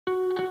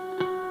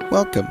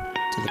Welcome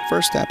to the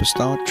First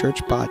Apostolic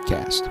Church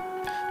Podcast.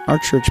 Our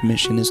church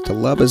mission is to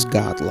love as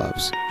God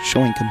loves,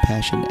 showing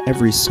compassion to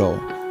every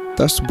soul,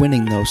 thus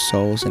winning those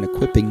souls and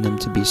equipping them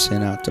to be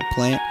sent out to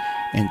plant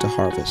and to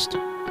harvest.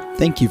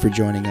 Thank you for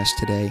joining us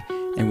today,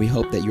 and we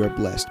hope that you are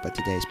blessed by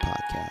today's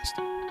podcast.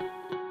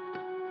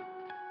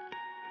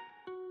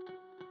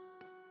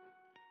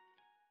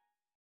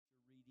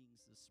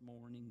 Readings this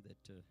morning that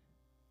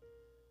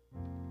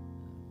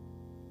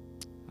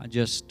I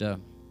just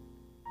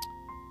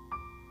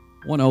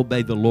want to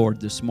obey the Lord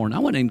this morning.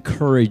 I want to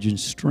encourage and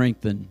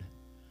strengthen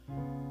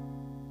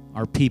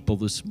our people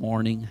this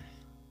morning.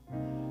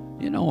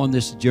 You know, on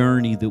this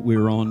journey that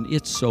we're on,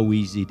 it's so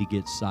easy to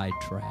get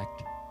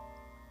sidetracked.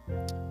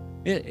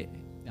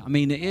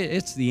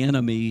 It's the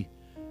enemy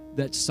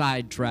that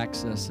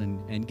sidetracks us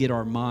and get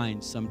our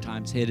minds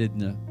sometimes headed in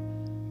the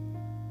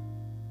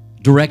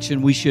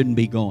direction we shouldn't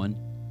be going.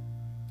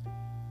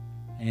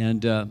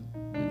 And the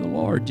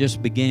Lord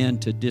just began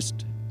to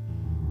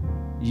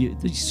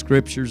these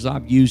scriptures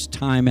I've used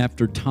time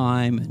after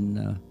time,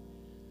 and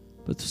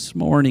but this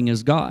morning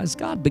as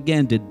God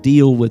began to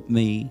deal with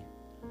me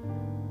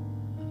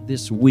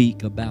this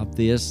week about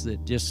this,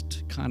 that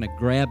just kind of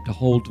grabbed a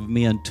hold of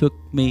me and took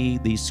me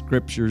these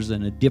scriptures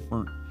in a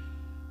different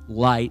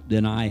light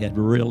than I had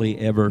really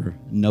ever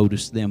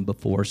noticed them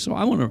before. So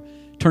I want to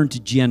turn to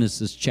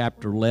Genesis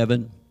chapter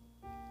 11.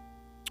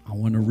 I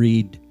want to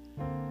read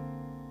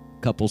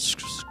a couple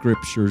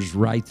scriptures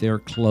right there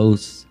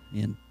close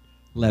in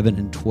 11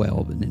 and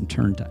 12, and then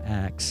turn to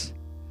Acts.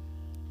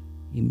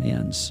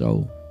 Amen.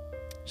 So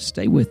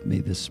stay with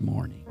me this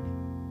morning.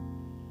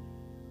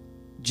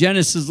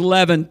 Genesis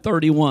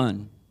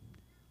 11:31.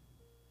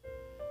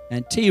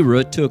 And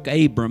Terah took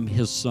Abram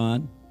his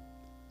son,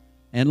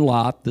 and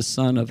Lot the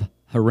son of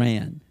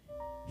Haran,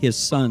 his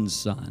son's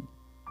son,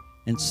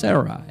 and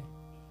Sarai,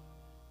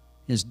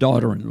 his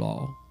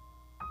daughter-in-law,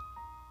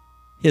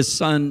 his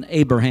son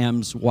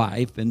Abraham's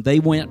wife, and they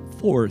went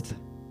forth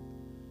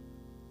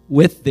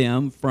with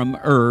them from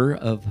Ur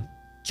of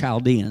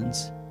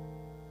Chaldeans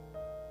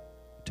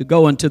to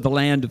go into the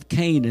land of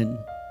Canaan.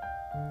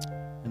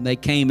 And they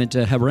came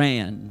into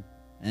Haran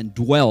and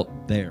dwelt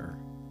there.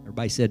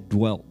 Everybody said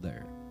dwelt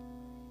there.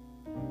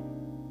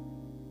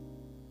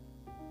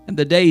 And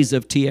the days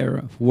of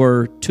Terah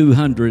were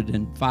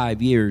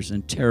 205 years,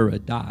 and Terah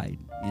died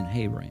in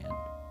Haran.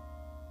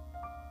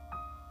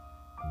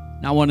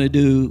 Now I want to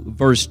do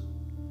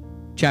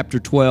chapter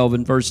 12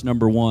 and verse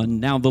number 1.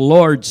 Now the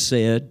Lord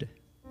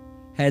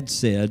had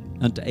said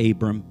unto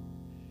Abram,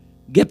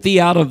 Get thee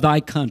out of thy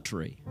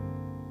country,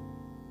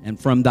 and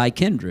from thy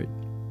kindred,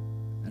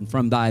 and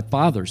from thy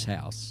father's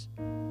house,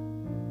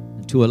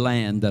 into a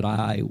land that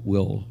I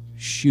will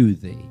shew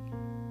thee.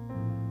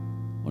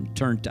 I want to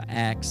turn to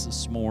Acts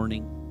this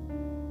morning.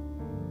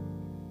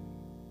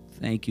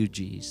 Thank you,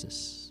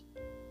 Jesus.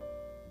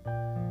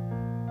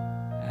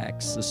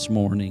 Acts this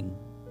morning,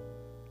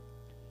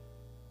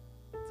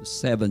 the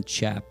 7th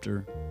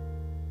chapter.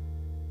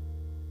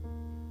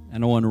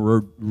 And I want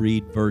to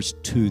read verse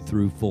 2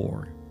 through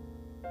 4.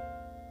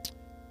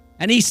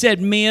 And he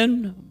said,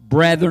 Men,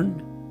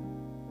 brethren,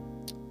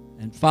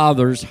 and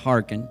fathers,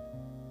 hearken.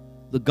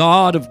 The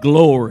God of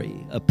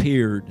glory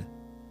appeared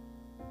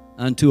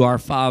unto our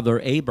father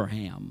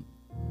Abraham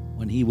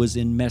when he was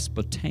in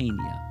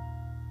Mesopotamia,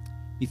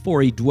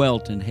 before he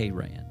dwelt in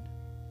Haran,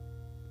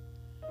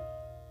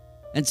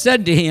 and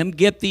said to him,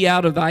 Get thee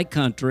out of thy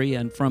country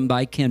and from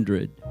thy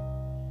kindred,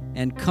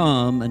 and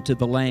come unto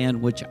the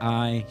land which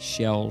I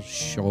shall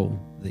show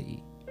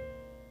thee.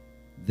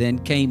 Then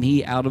came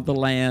he out of the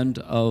land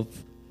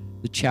of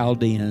the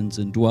Chaldeans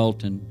and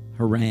dwelt in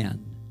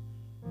Haran.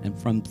 And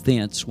from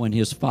thence, when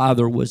his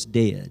father was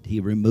dead, he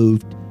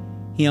removed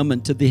him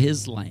into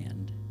his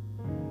land,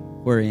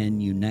 wherein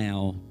you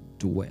now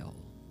dwell.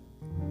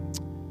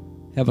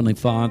 Heavenly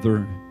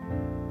Father,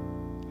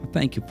 I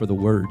thank you for the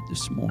word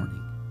this morning.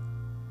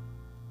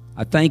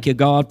 I thank you,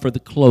 God, for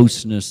the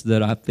closeness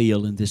that I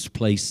feel in this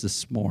place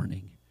this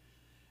morning.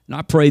 And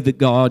I pray that,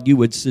 God, you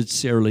would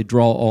sincerely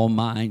draw all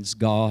minds,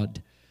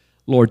 God,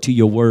 Lord, to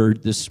your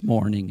word this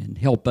morning, and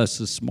help us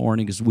this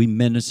morning as we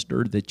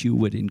minister, that you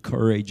would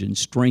encourage and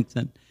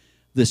strengthen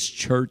this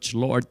church,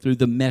 Lord, through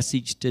the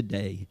message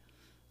today.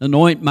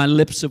 Anoint my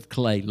lips of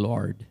clay,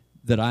 Lord,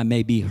 that I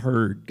may be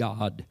heard,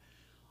 God,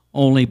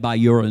 only by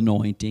your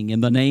anointing.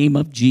 In the name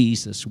of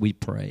Jesus we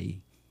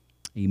pray.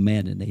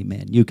 Amen and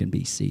amen. You can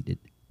be seated.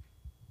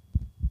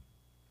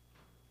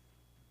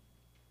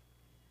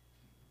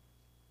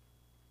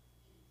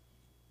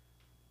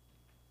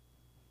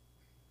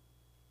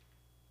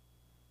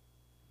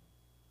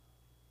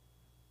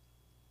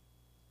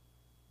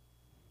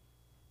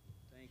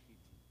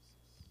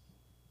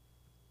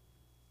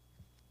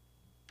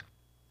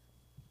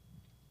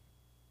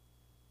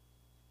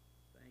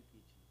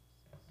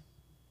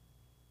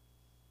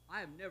 I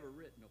have never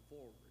written a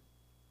foreword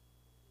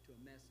to a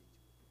message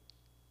before.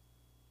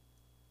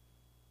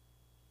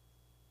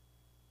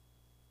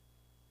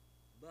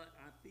 But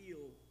I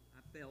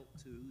felt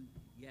to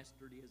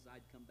yesterday as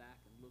I'd come back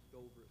and looked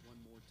over it one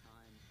more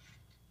time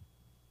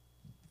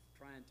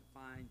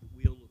trying to find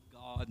the will of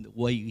God and the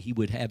way He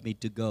would have me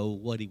to go,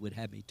 what He would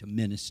have me to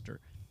minister,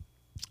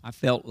 I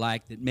felt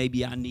like that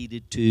maybe I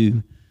needed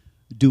to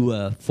do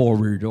a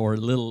forward or a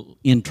little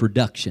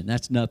introduction.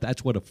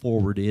 That's what a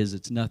forward is.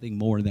 It's nothing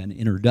more than an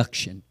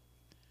introduction.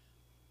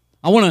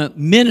 I want to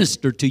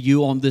minister to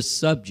you on this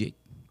subject.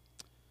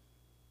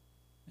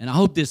 And I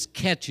hope this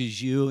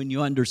catches you and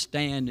you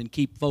understand and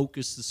keep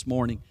focused this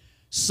morning.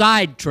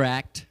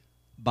 Sidetracked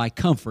by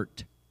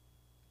comfort.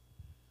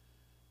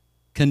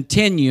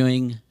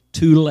 Continuing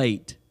too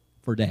late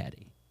for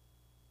Daddy.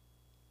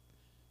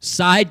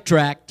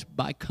 Sidetracked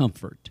by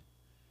comfort.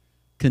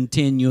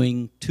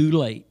 Continuing too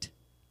late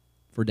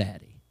for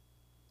Daddy.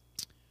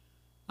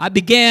 God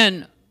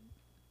began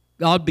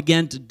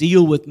to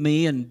deal with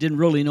me and didn't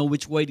really know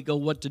which way to go,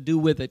 what to do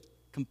with it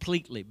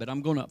completely. But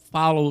I'm going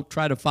to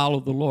try to follow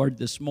the Lord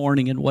this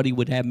morning and what He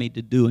would have me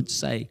to do and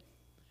say.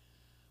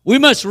 We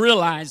must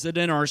realize that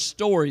in our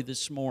story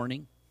this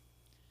morning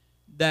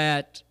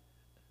that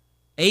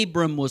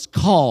Abram was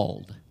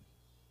called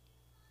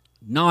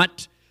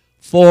not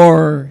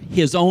for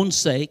his own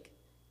sake,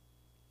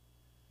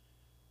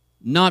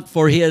 not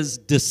for his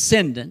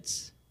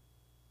descendants,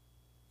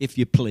 if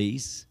you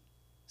please,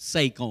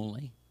 sake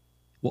only.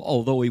 Well,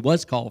 although he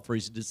was called for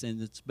his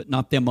descendants, but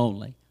not them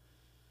only.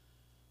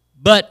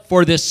 But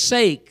for the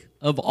sake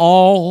of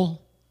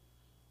all,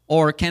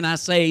 or can I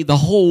say the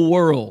whole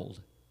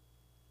world.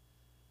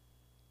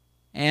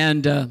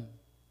 And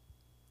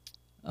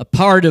a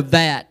part of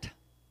that,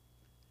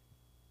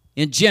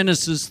 in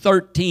Genesis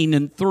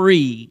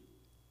 13:3,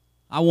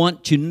 I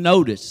want you to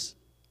notice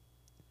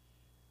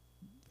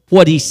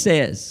what he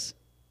says.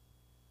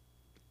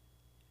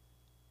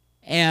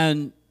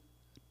 And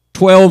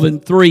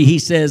 12:3, he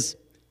says,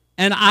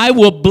 "And I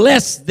will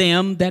bless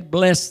them that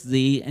bless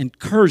thee, and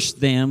curse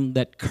them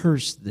that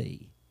curse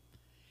thee.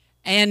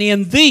 And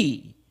in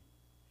thee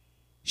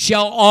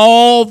shall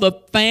all the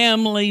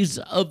families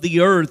of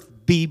the earth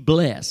be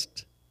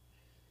blessed."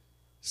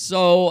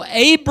 So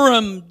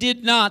Abram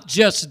did not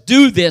just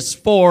do this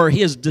for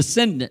his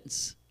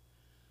descendants,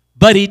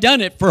 but he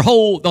done it for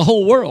the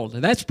whole world.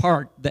 And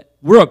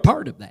we're a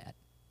part of that.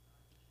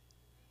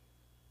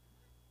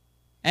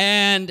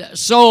 And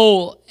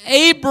so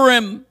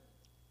Abram,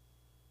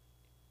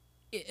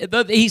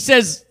 he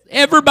says,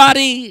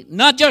 everybody,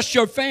 not just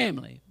your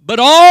family, but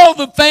all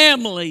the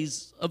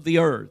families of the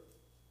earth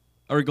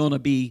are going to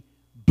be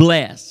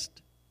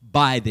blessed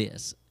by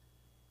this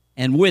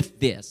and with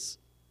this.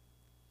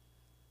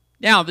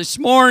 Now, this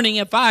morning,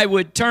 if I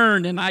would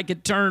turn, and I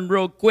could turn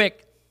real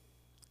quick,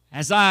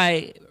 as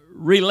I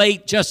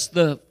relate just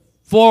the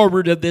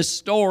forward of this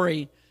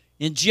story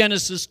in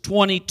Genesis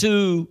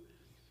 22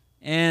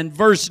 and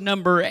verse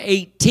number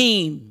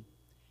 18.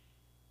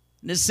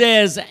 And it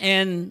says,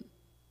 "And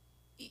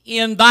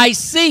in thy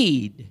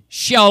seed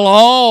shall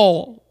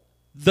all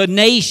the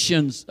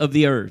nations of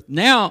the earth."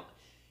 Now,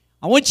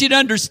 I want you to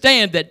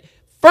understand that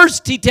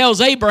first he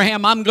tells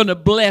Abraham, "I'm going to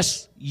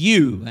bless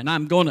you, and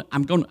I'm going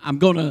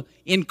to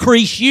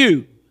increase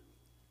you.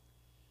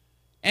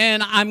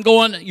 And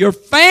your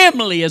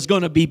family is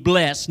going to be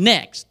blessed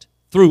next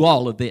through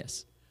all of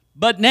this."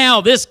 But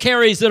now this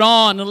carries it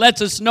on and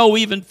lets us know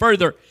even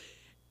further.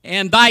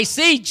 "And thy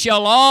seed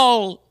shall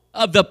all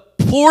of the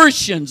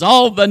portions,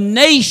 all the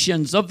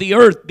nations of the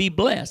earth be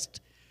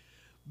blessed,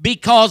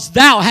 because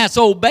thou hast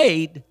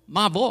obeyed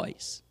my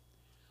voice."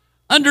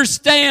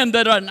 Understand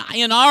that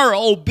in our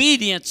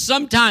obedience,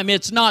 sometimes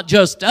it's not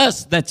just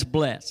us that's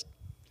blessed.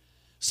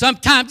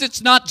 Sometimes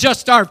it's not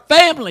just our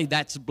family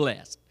that's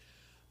blessed.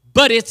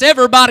 But it's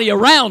everybody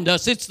around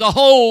us. It's the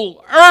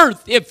whole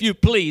earth, if you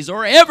please,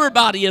 or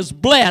everybody is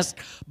blessed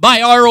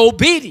by our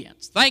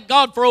obedience. Thank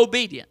God for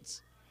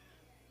obedience.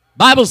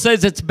 Bible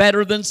says it's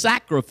better than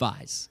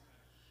sacrifice.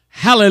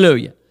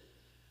 Hallelujah.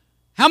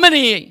 How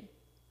many,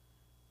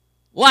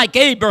 like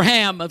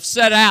Abraham, have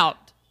set out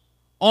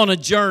on a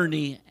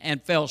journey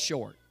and fell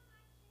short?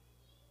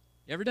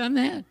 You ever done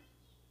that?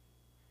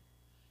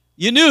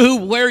 You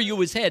knew where you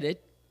was headed.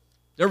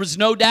 There was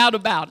no doubt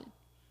about it.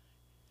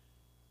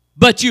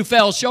 But you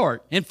fell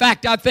short. In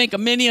fact, I think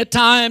many a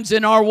times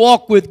in our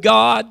walk with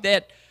God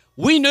that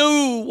we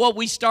knew what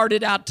we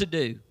started out to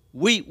do.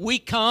 We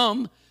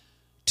come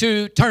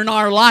to turn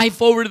our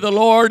life over to the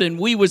Lord, and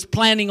we was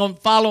planning on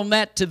following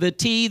that to the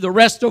T the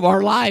rest of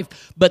our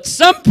life. But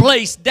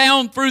someplace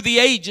down through the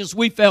ages,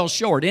 we fell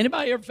short.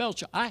 Anybody ever fell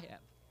short? I have.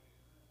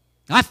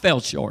 I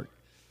fell short.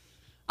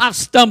 I've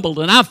stumbled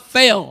and I've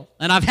fell,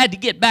 and I've had to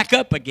get back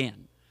up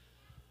again.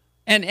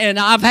 And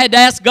I've had to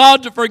ask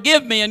God to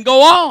forgive me and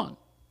go on.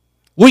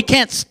 We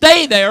can't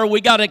stay there.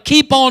 We got to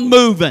keep on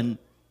moving.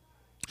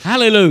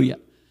 Hallelujah.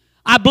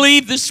 I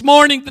believe this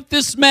morning that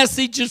this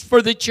message is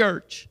for the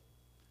church.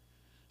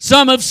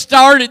 Some have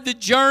started the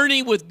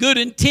journey with good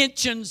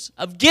intentions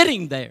of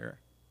getting there.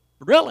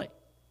 Really.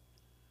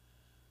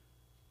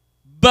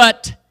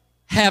 But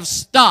have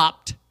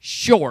stopped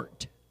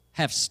short.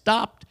 Have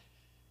stopped.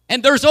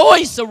 And there's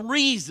always a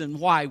reason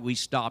why we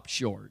stop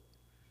short.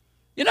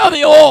 You know,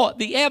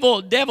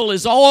 the devil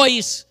is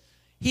always,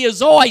 He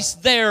is always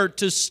there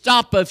to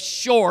stop us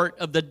short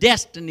of the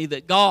destiny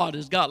that God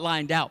has got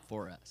lined out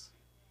for us.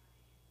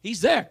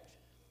 He's there.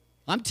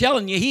 I'm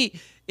telling you,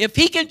 if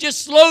He can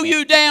just slow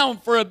you down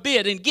for a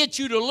bit and get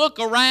you to look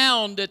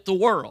around at the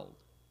world,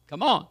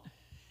 come on.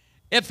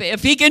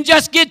 If He can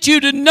just get you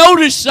to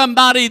notice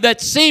somebody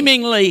that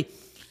seemingly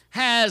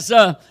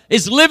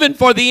is living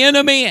for the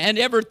enemy and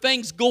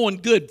everything's going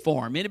good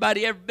for him.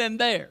 Anybody ever been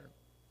there?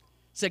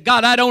 Said,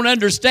 God, I don't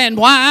understand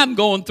why I'm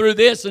going through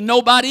this and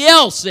nobody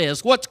else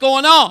is. What's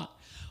going on?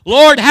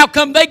 Lord, how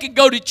come they can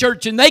go to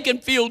church and they can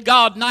feel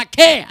God and I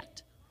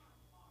can't?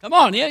 Come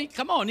on, yeah,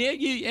 come on, yeah.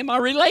 Am I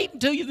relating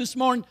to you this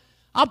morning?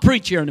 I'll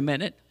preach here in a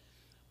minute.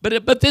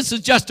 But this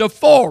is just a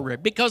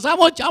forward, because I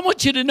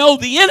want you to know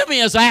the enemy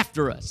is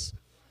after us.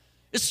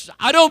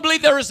 I don't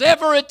believe there is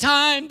ever a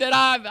time that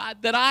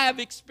I have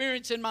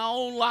experienced in my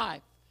own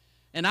life,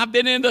 and I've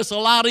been in this a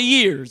lot of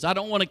years. I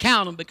don't want to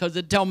count them because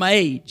it'd tell my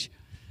age.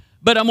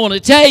 But I'm going to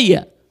tell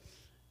you,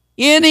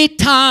 any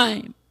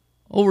time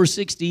over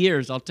 60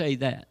 years, I'll tell you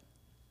that.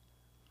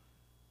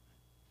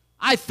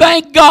 I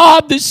thank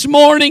God this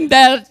morning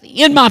that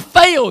in my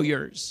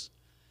failures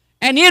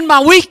and in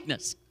my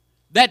weakness,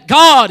 that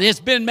God has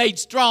been made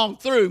strong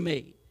through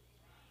me.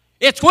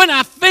 It's when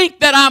I think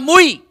that I'm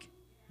weak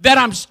that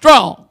I'm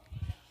strong.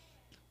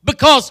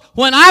 Because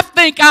when I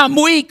think I'm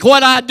weak,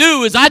 what I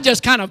do is I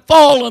just kind of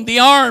fall in the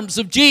arms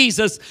of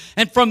Jesus,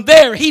 and from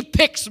there He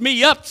picks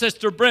me up,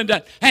 Sister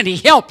Brenda, and He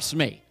helps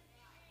me.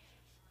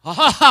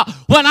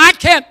 When I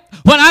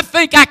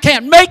think I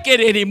can't make it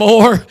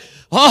anymore,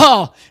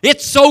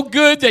 it's so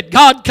good that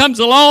God comes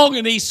along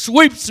and He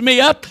sweeps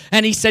me up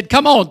and He said,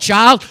 come on,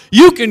 child,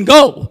 you can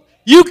go.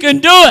 You can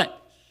do it.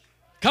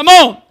 Come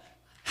on.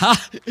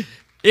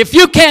 If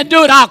you can't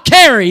do it, I'll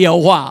carry you a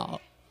while.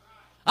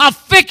 I'll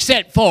fix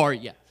it for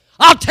you.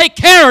 I'll take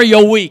care of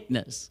your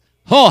weakness.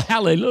 Oh,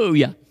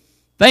 hallelujah.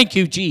 Thank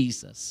you,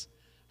 Jesus.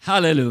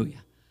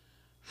 Hallelujah.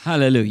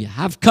 Hallelujah.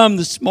 I've come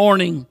this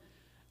morning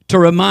to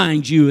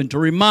remind you and to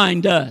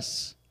remind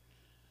us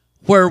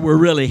where we're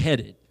really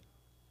headed.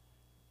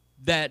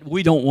 That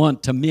we don't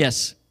want to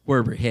miss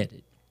where we're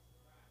headed.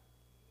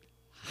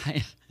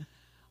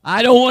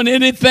 I don't want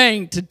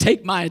anything to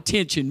take my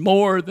attention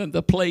more than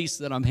the place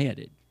that I'm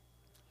headed.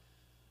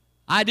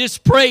 I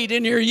just prayed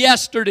in here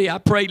yesterday. I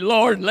prayed,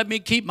 Lord, let me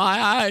keep my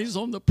eyes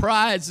on the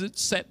prize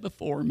that's set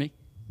before me.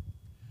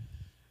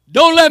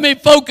 Don't let me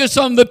focus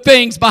on the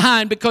things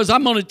behind, because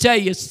I'm going to tell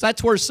you,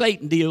 that's where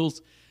Satan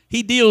deals.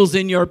 He deals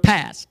in your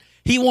past.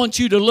 He wants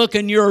you to look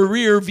in your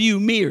rear view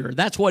mirror.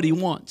 That's what he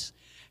wants.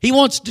 He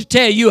wants to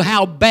tell you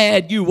how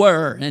bad you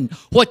were and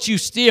what you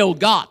still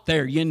got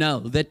there,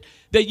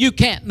 that you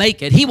can't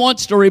make it. He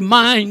wants to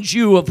remind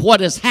you of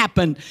what has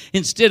happened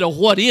instead of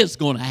what is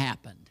going to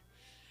happen.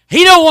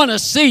 He don't want to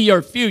see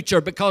your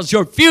future, because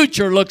your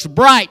future looks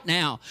bright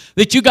now.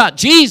 That you got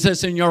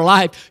Jesus in your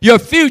life, your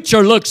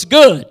future looks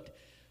good.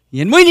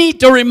 And we need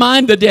to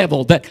remind the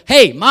devil that,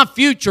 hey, my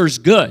future's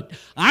good.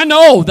 I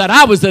know that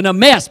I was in a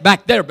mess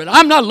back there, but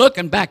I'm not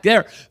looking back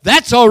there.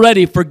 That's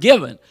already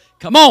forgiven.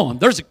 Come on,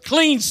 there's a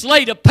clean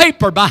slate of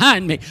paper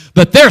behind me,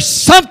 but there's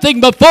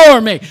something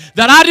before me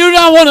that I do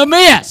not want to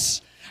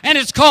miss. And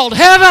it's called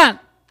heaven.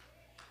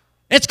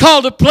 It's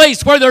called a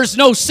place where there's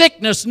no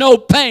sickness, no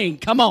pain.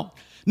 Come on.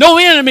 No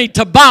enemy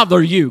to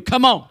bother you.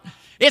 Come on.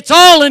 It's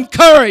all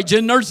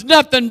encouraging. There's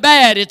nothing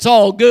bad. It's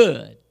all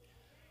good.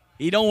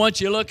 He don't want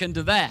you looking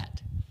to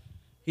that.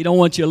 He don't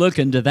want you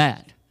looking to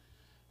that.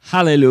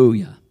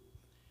 Hallelujah.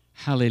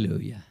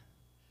 Hallelujah.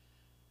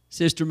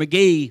 Sister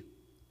McGee,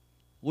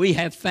 we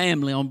have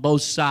family on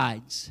both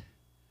sides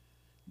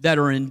that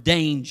are in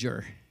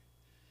danger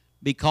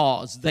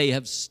because they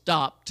have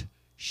stopped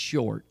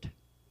short.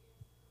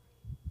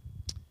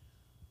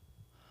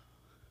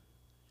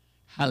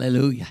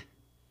 Hallelujah.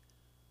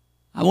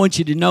 I want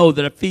you to know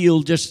that I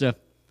feel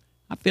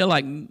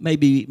like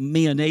maybe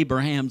me and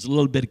Abraham's a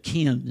little bit of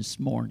kin this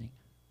morning.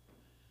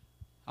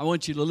 I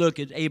want you to look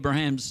at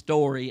Abraham's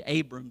story,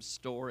 Abram's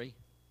story,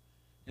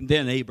 and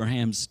then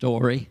Abraham's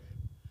story.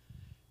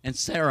 And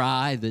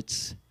Sarai,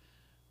 that's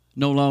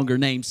no longer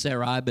named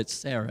Sarai, but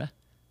Sarah.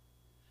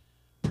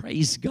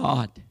 Praise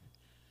God.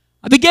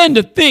 I began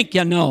to think,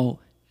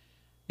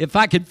 if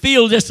I could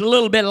feel just a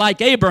little bit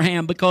like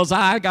Abraham, because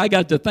I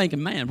got to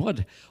thinking, man,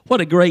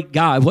 what a great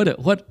guy.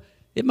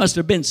 It must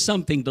have been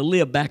something to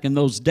live back in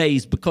those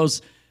days,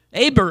 because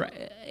Abram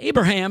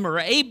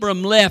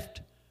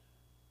left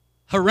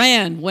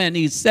Haran when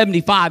he's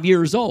 75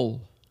 years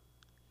old.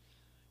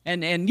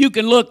 And you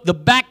can look the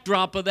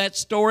backdrop of that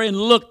story and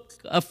look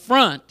up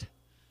front.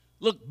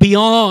 Look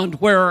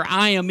beyond where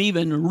I am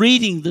even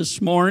reading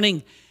this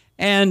morning.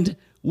 And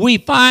we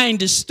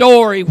find a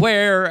story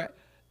where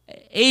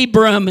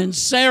Abraham and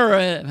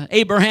Sarah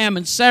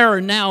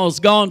now has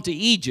gone to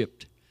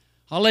Egypt.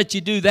 I'll let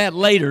you do that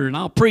later, and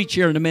I'll preach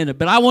here in a minute.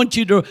 But I want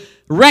you to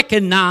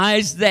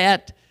recognize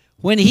that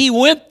when he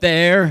went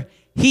there,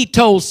 he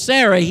told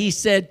Sarah, he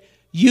said,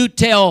 you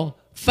tell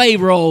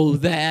Pharaoh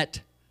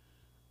that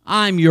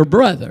I'm your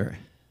brother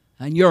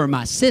and you're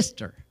my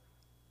sister.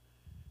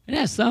 And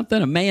that's something,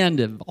 a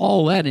man of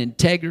all that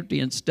integrity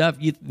and stuff,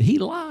 he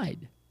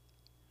lied.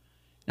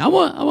 Now,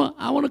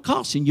 I want to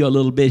caution you a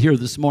little bit here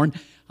this morning.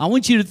 I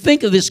want you to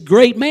think of this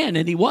great man,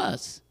 and he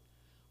was.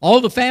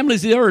 All the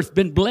families of the earth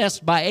been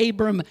blessed by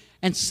Abram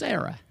and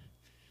Sarah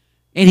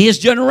and his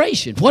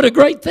generation. What a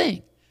great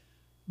thing.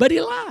 But he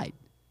lied.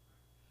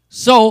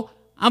 So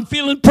I'm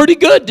feeling pretty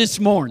good this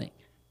morning.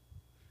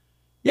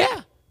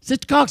 Yeah,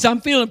 Sister Cox,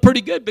 I'm feeling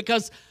pretty good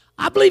because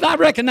I believe I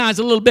recognize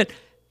a little bit.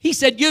 He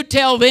said, you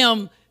tell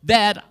them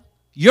that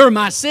you're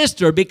my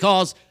sister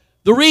because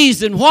the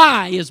reason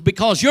why is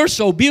because you're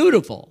so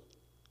beautiful.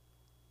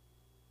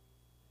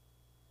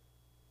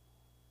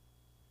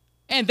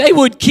 And they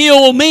would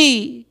kill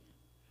me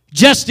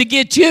just to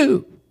get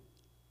you.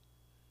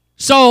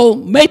 So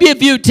maybe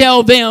if you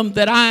tell them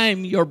that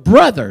I'm your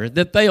brother,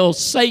 that they'll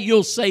say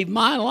you'll save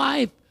my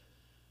life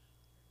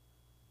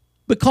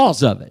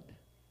because of it.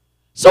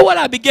 So what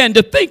I began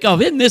to think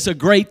of, isn't this a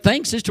great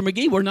thing? Sister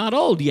McGee, we're not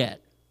old yet.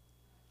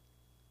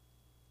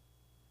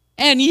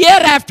 And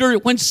yet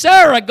when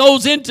Sarah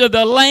goes into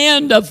the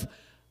land of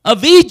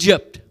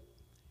Egypt,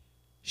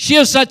 she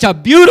is such a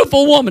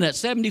beautiful woman at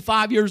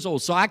 75 years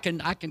old. So I can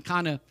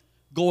kind of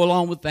go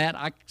along with that.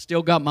 I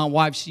still got my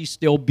wife. She's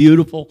still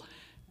beautiful.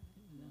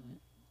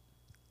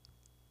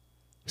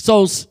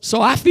 So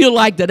I feel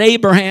like that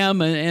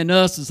Abraham and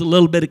us is a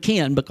little bit of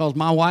kin because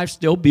my wife's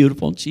still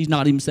beautiful and she's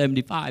not even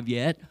 75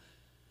 yet.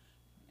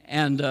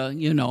 And,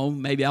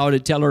 maybe I ought to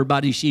tell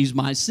everybody she's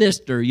my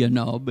sister,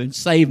 but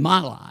save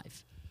my life.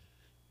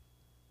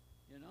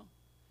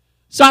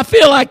 So I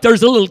feel like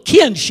there's a little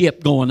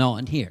kinship going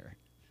on here.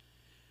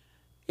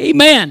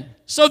 Amen.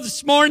 So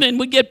this morning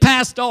we get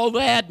past all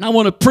that and I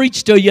want to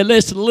preach to you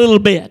this a little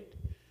bit.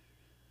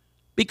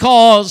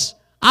 Because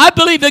I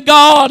believe that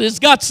God has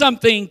got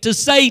something to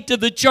say to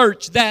the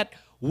church, that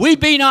we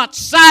be not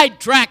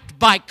sidetracked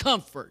by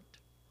comfort.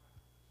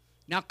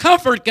 Now,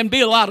 comfort can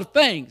be a lot of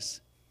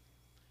things.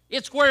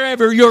 It's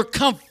wherever you're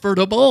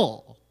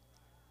comfortable.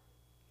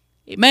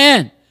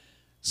 Amen.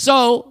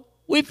 So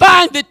we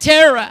find that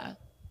Terah,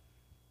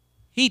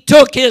 he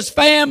took his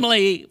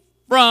family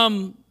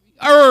from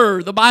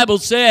the Bible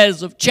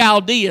says, of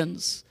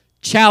Chaldees,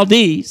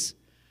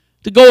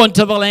 to go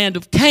into the land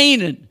of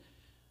Canaan.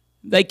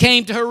 They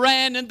came to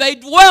Haran and they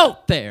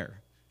dwelt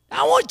there.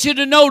 I want you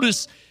to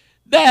notice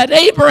that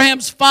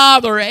Abram's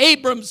father, he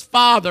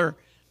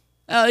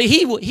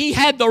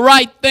had the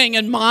right thing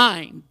in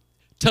mind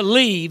to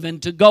leave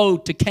and to go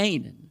to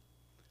Canaan.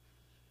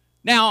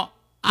 Now,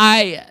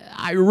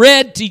 I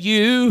read to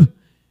you,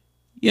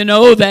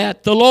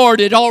 that the Lord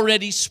had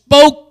already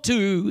spoke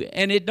to,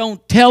 and it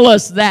don't tell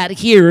us that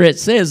here. It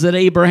says that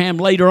Abraham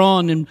later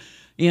on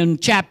in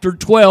chapter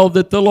 12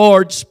 that the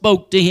Lord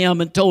spoke to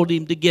him and told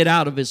him to get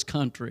out of his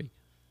country.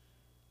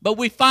 But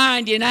we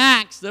find in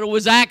Acts that it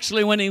was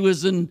actually when he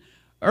was in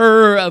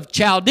Ur of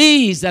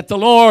Chaldees that the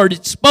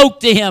Lord spoke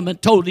to him and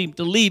told him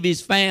to leave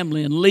his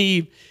family and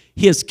leave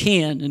his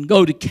kin and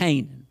go to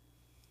Canaan.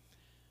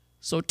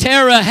 So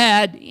Terah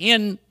had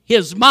in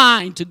his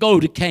mind to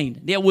go to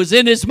Canaan. It was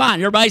in his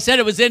mind. Everybody said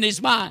it was in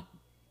his mind.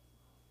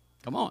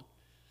 Come on.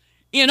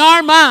 In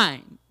our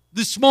mind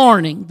this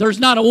morning, there's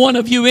not a one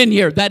of you in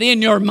here that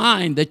in your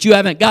mind, that you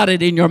haven't got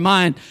it in your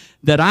mind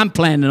that I'm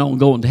planning on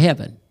going to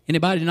heaven.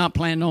 Anybody not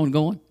planning on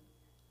going?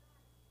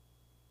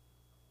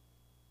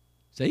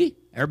 See?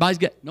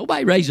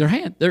 Nobody raised their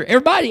hand.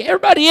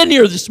 Everybody in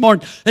here this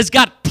morning has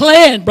got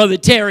planned, Brother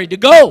Terry, to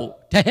go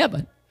to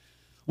heaven.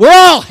 We're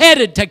all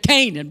headed to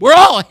Canaan. We're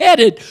all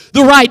headed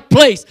the right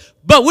place.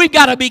 But we've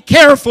got to be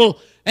careful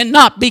and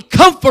not be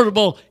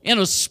comfortable in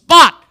a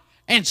spot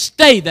and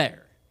stay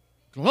there.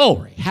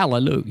 Glory.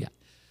 Hallelujah.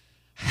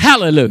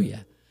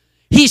 Hallelujah.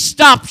 He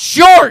stopped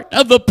short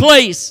of the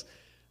place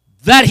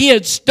that he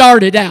had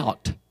started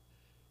out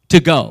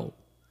to go.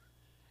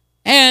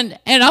 And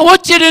I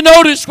want you to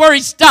notice where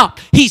he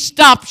stopped. He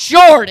stopped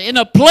short in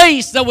a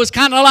place that was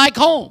kind of like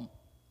home.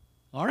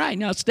 All right,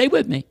 now stay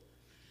with me.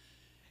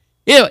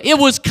 It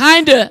was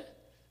kind of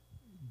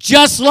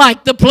just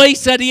like the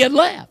place that he had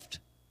left.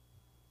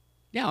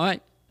 Yeah,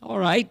 all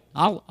right.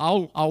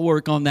 I'll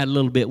work on that a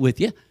little bit with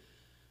you.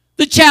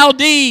 The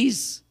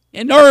Chaldees,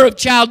 in Ur of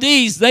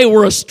Chaldees, they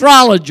were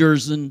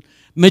astrologers and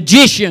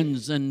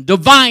magicians and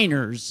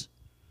diviners.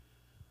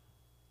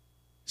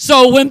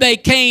 So when they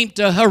came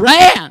to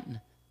Haran,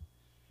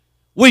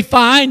 we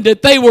find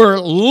that they were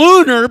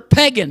lunar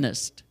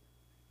paganists,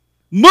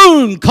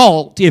 moon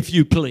cult, if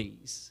you please.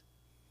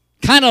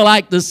 Kind of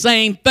like the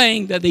same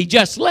thing that they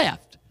just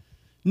left.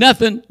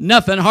 Nothing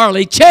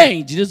hardly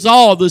changed. It's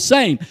all the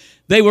same.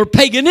 They were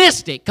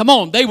paganistic. Come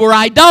on, they were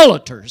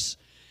idolaters.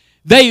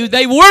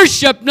 They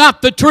worshiped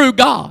not the true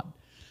God.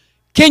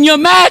 Can you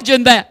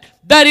imagine that?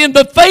 That in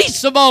the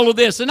face of all of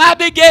this, and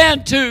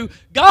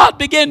God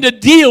began to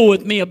deal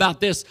with me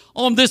about this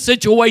on this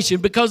situation,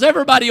 because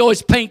everybody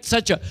always paints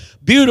such a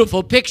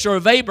beautiful picture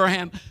of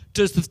Abraham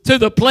to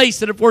the place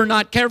that if we're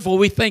not careful,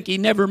 we think he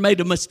never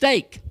made a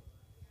mistake.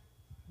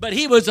 But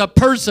he was a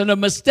person of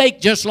mistake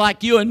just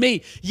like you and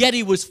me, yet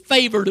he was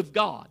favored of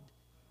God.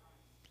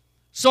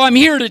 So I'm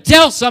here to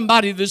tell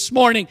somebody this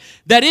morning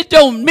that it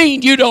don't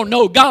mean you don't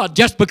know God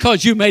just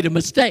because you made a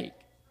mistake.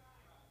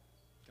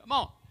 Come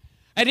on.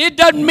 And it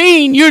doesn't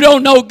mean you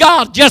don't know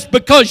God just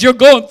because you're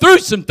going through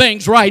some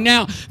things right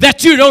now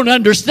that you don't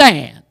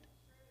understand.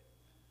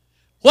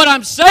 What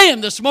I'm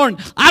saying this morning,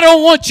 I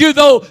don't want you,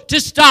 though,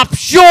 to stop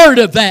short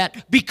of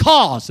that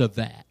because of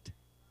that.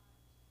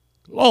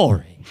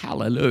 Glory.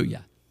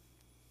 Hallelujah.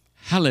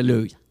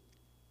 Hallelujah.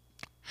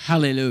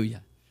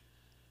 Hallelujah.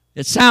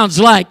 It sounds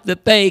like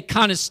that they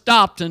kind of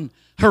stopped in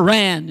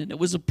Haran, and it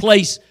was a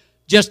place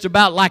just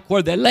about like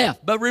where they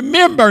left. But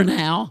remember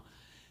now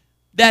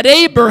that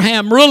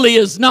Abraham really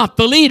is not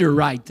the leader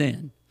right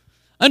then.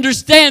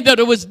 Understand that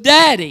it was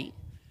Daddy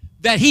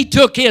that he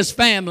took his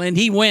family and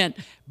he went,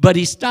 but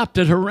he stopped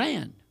at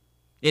Haran.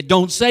 It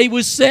don't say he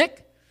was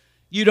sick.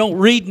 You don't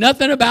read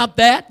nothing about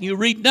that. You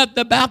read nothing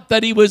about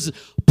that he was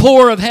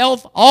poor of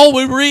health. All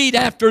we read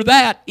after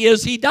that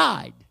is he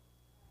died.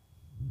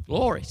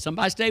 Glory.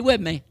 Somebody stay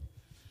with me.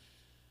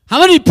 How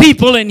many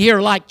people in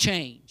here like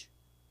change?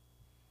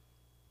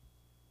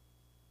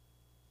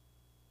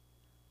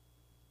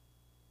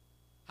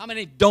 How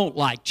many don't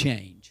like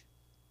change?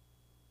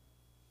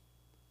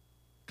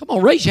 Come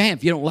on, raise your hand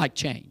if you don't like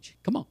change.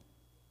 Come on.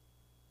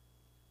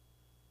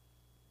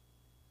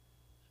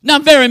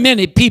 Not very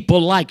many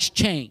people likes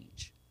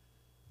change.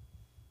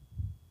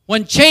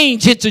 When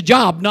change hits a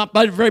job, not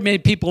very many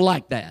people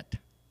like that.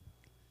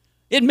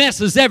 It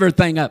messes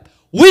everything up.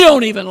 We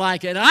don't even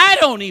like it. I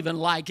don't even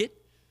like it.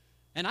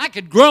 And I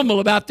could grumble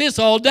about this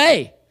all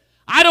day.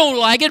 I don't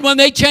like it when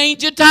they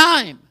change the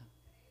time.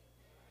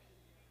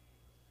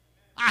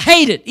 I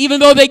hate it.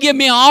 Even though they give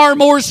me an hour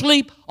more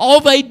sleep,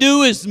 all they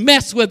do is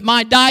mess with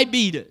my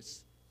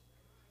diabetes.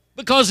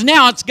 Because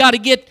now it's got to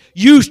get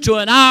used to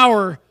an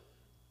hour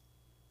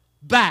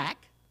back.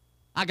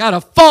 I got to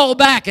fall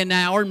back an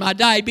hour in my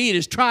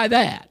diabetes. Try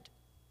that.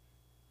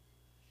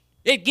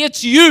 It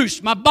gets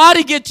used. My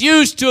body gets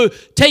used to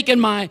taking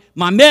my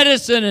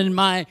medicine and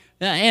my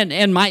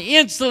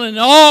insulin and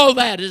all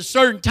that at a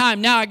certain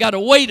time. Now I got to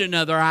wait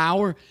another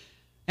hour,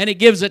 and it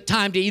gives it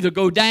time to either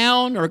go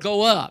down or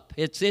go up.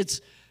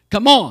 It's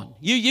come on.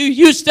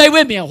 You stay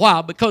with me a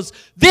while, because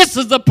this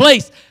is the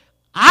place.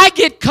 I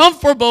get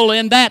comfortable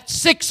in that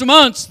 6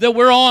 months that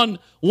we're on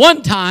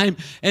one time,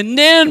 and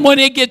then when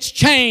it gets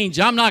changed,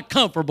 I'm not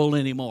comfortable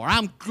anymore.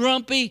 I'm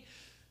grumpy.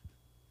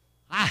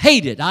 I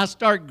hate it. I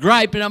start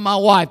griping at my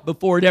wife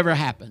before it ever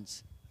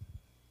happens.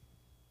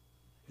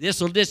 This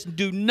will just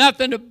do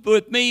nothing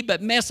with me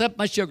but mess up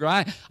my sugar.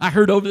 I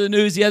heard over the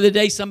news the other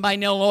day somebody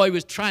in Illinois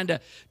was trying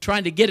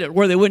to get it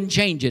where they wouldn't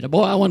change it.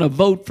 Boy, I want to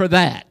vote for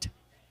that.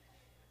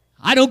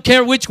 I don't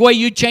care which way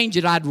you change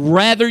it. I'd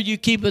rather you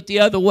keep it the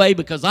other way,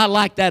 because I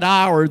like that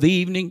hour of the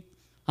evening.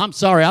 I'm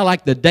sorry, I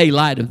like the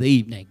daylight of the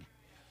evening.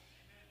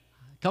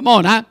 Come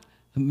on, I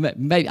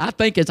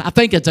think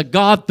it's a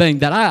God thing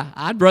that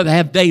I'd rather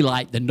have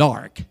daylight than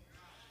dark,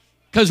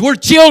 because we're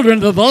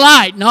children of the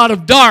light, not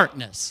of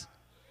darkness.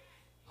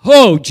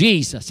 Oh,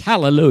 Jesus,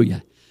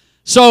 hallelujah.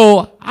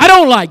 So I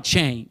don't like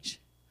change.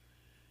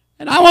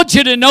 And I want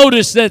you to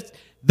notice that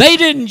they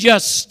didn't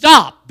just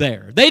stop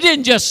there. They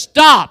didn't just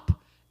stop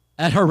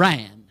at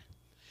Haran.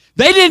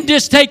 They didn't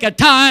just take a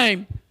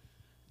time,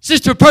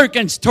 Sister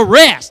Perkins, to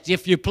rest,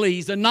 if you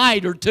please, a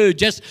night or two,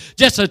 just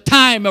a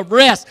time of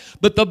rest.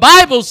 But the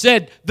Bible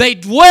said they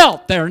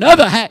dwelt there.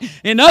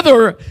 In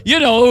other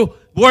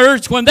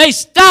words, when they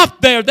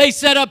stopped there, they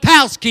set up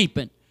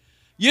housekeeping.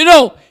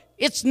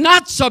 It's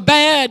not so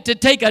bad to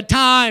take a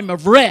time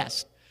of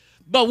rest,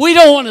 but we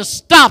don't want to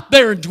stop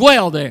there and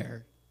dwell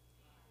there.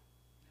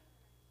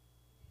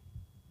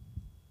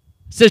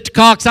 Sister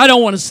Cox, I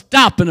don't want to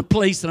stop in a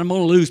place that I'm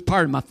going to lose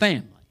part of my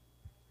family.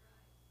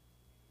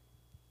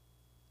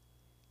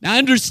 Now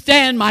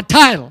understand my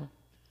title.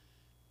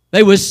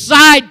 They were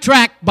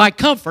sidetracked by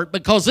comfort,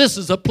 because this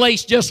is a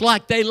place just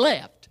like they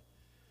left.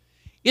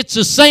 It's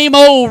the same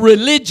old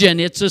religion.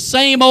 It's the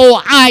same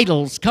old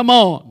idols. Come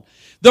on.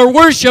 They're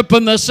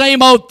worshiping the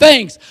same old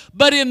things.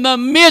 But in the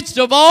midst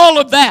of all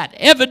of that,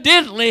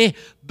 evidently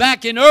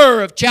back in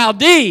Ur of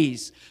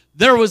Chaldees,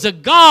 there was a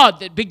God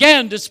that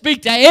began to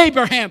speak to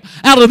Abraham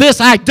out of this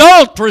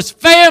idolatrous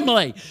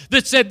family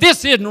that said,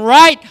 this isn't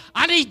right.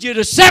 I need you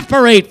to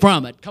separate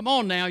from it. Come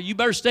on now. You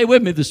better stay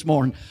with me this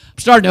morning. I'm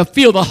starting to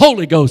feel the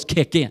Holy Ghost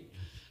kick in.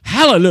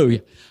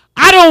 Hallelujah.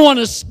 I don't want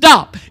to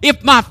stop.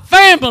 If my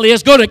family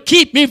is going to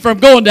keep me from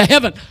going to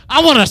heaven,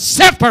 I want to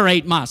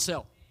separate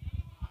myself.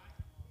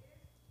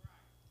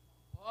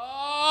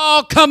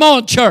 Oh, come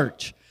on,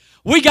 church.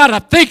 We got to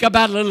think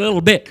about it a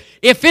little bit.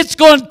 If it's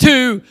going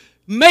to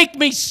make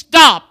me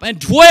stop and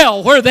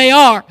dwell where they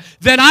are,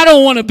 then I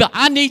don't want to.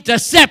 I need to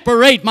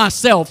separate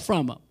myself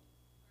from them.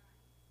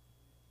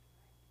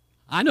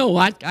 I know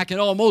I can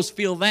almost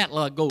feel that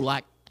go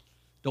like,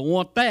 don't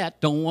want that,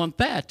 don't want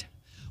that.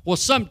 Well,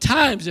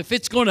 sometimes if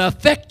it's going to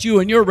affect you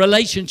in your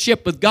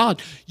relationship with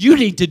God, you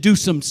need to do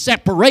some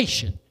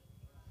separation.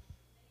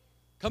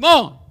 Come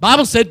on. The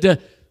Bible said to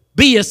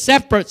be ye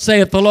separate,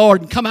 saith the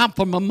Lord, and come out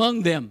from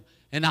among them,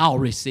 and I'll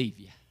receive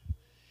you.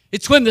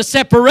 It's when the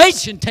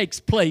separation takes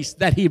place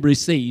that he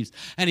receives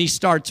and he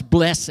starts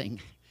blessing.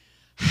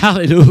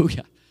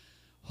 Hallelujah.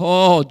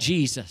 Oh,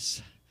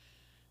 Jesus.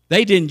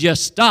 They didn't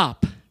just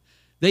stop.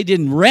 They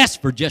didn't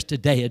rest for just a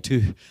day or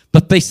two,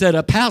 but they set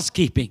up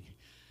housekeeping.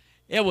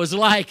 It was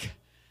like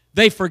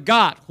they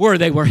forgot where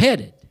they were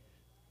headed.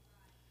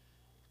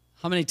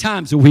 How many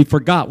times have we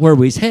forgot where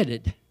we was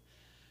headed?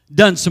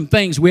 Done some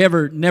things we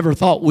never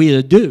thought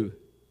we'd do.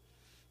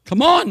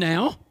 Come on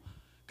now.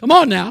 Come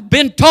on now.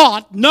 Been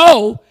taught?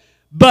 No.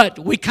 But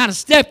we kind of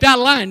stepped out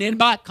of line.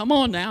 Anybody? Come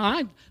on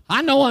now.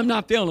 I know I'm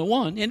not the only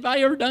one.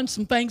 Anybody ever done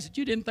some things that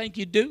you didn't think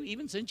you'd do,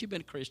 even since you've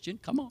been a Christian?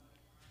 Come on.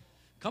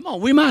 Come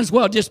on. We might as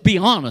well just be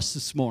honest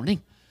this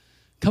morning.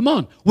 Come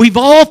on. We've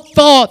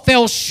all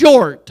fell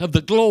short of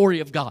the glory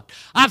of God.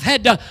 I've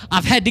had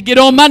to get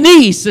on my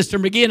knees, Sister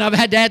McGee, and I've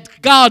had to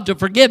ask God to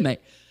forgive me.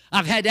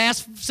 I've had to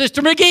ask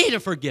Sister McGee to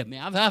forgive me.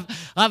 I've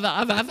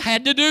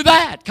had to do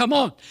that. Come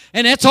on.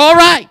 And that's all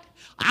right.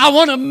 I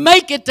want to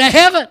make it to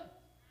heaven.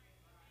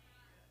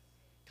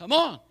 Come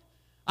on.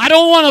 I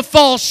don't want to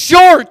fall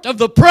short of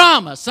the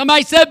promise.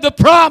 Somebody said the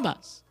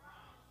promise.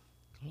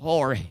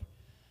 Glory.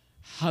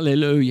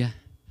 Hallelujah.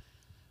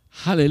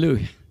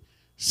 Hallelujah.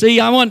 See,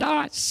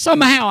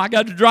 somehow I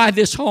got to drive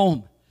this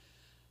home.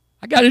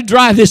 I got to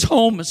drive this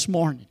home this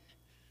morning.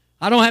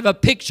 I don't have a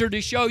picture to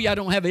show you. I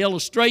don't have an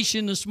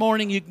illustration this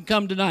morning. You can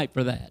come tonight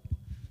for that.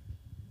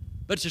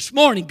 But this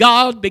morning,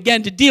 God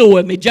began to deal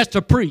with me just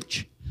to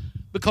preach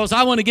because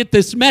I want to get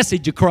this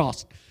message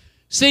across.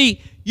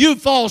 See, you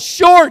fall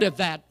short of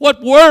that.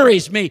 What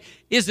worries me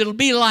is it'll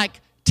be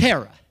like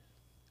Terah.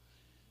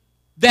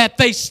 That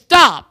they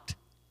stopped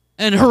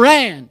in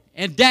Haran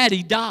and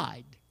Daddy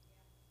died.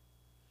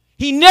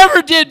 He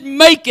never did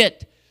make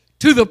it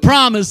to the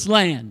promised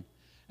land.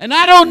 And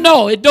I don't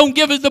know.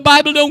 The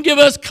Bible don't give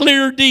us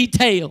clear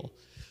detail.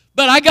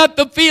 But I got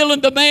the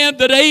feeling the man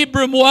that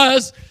Abram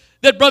was,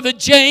 that Brother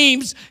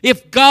James,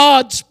 if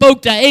God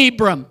spoke to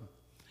Abram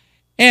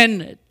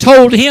and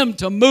told him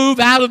to move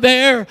out of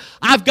there,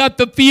 I've got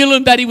the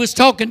feeling that he was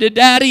talking to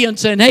Daddy and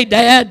saying, hey,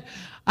 Dad,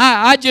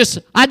 I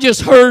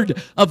just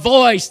heard a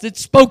voice that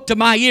spoke to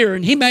my ear,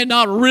 and he may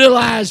not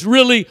realize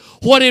really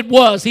what it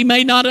was. He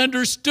may not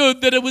understood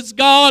that it was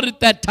God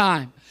at that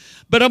time.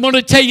 But I'm going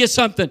to tell you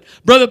something.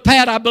 Brother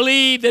Pat, I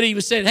believe that he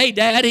was saying, hey,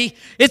 Daddy,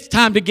 it's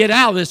time to get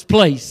out of this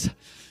place.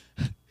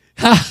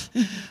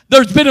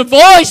 There's been a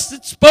voice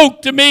that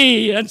spoke to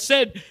me and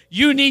said,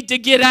 you need to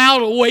get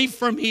out away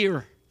from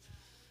here.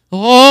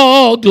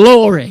 Oh,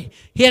 glory.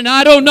 And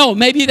I don't know,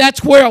 maybe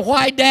that's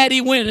why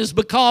Daddy went, is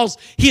because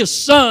his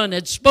son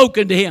had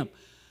spoken to him.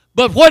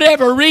 But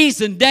whatever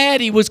reason,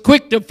 Daddy was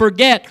quick to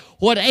forget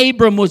what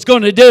Abram was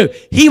going to do.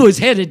 He was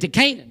headed to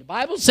Canaan. The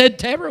Bible said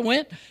Terah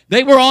went.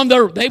 They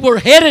were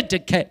headed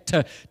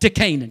to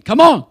Canaan. Come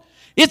on.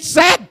 It's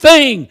that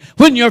thing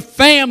when your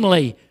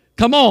family,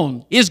 come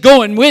on, is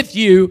going with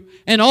you,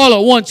 and all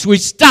at once we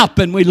stop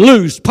and we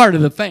lose part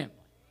of the family.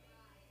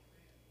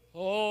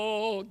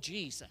 Oh,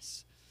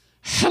 Jesus.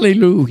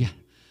 Hallelujah.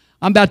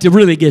 I'm about to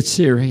really get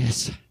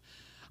serious.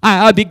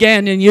 I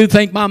began, and you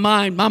think my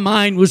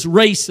mind was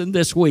racing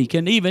this week,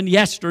 and even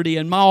yesterday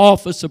in my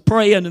office of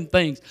praying and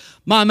things,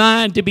 my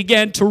mind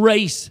began to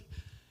race.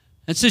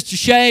 And Sister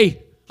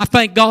Shay, I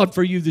thank God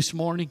for you this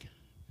morning.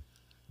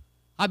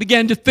 I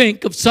began to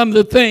think of some of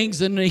the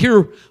things, and here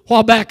a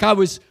while back I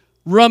was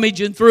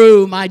rummaging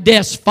through my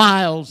desk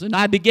files, and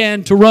I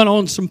began to run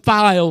on some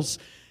files,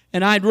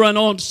 and I'd run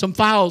on some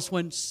files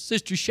when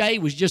Sister Shay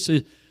was just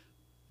a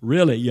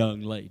really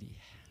young lady.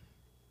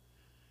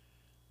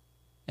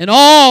 And a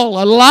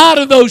lot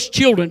of those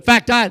children, in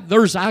fact, I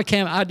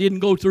didn't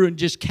go through and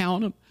just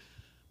count them,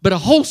 but a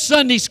whole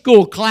Sunday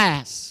school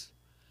class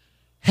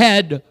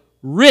had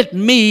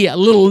written me a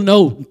little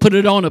note and put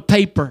it on a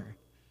paper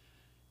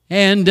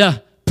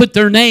and put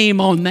their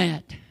name on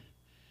that.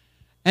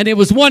 And it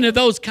was one of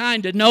those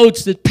kind of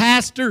notes that,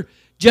 Pastor,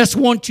 just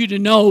want you to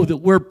know that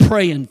we're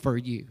praying for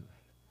you.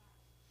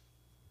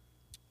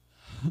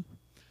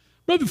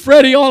 Brother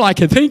Freddie, all I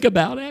could think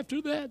about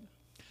after that,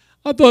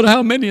 I thought,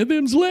 how many of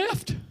them's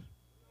left?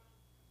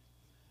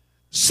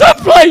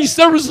 Someplace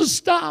there was a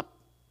stop.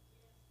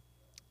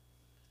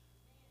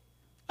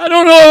 I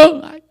don't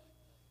know.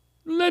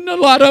 And a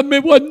lot of them,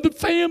 it wasn't the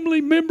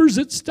family members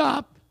that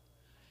stopped.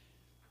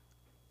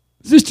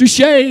 Sister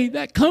Shay,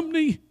 that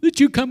company that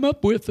you come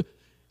up with,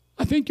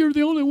 I think you're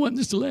the only one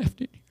that's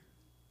left in here.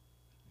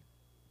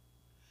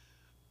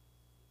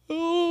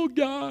 Oh,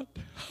 God.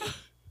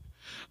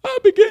 I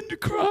began to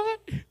cry,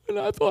 and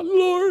I thought,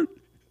 Lord,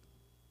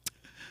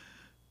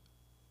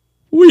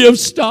 we have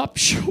stopped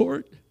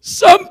short.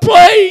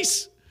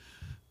 Someplace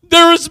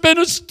there has been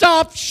a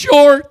stop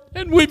short,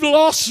 and we've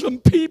lost some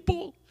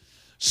people,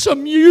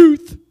 some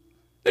youth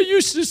that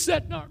used to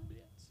sit in our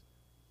midst.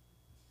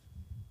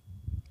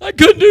 I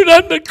couldn't do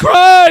nothing but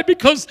cry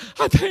because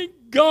I thank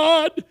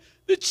God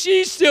that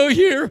she's still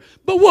here.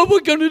 But what we're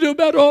going to do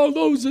about all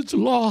those that's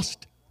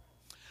lost?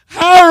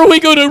 How are we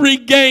going to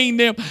regain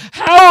them?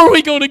 How are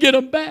we going to get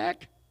them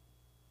back?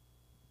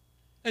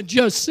 And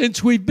just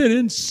since we've been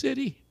in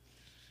city,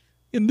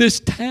 in this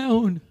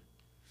town.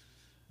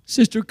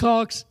 Sister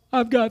Cox,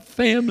 I've got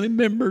family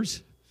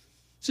members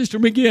Sister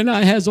McGee and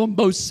I has on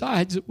both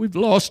sides that we've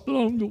lost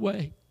along the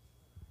way.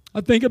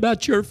 I think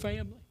about your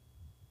family.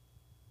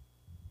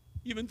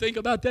 Even think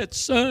about that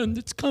son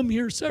that's come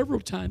here several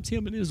times,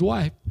 him and his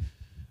wife.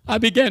 I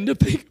began to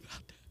think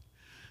about that.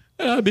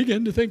 And I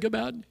began to think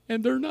about,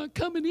 and they're not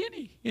coming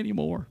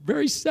anymore.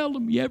 Very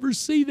seldom you ever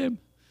see them.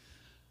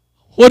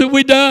 What have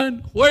we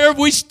done? Where have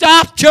we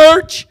stopped,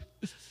 church?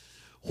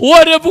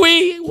 What have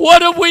we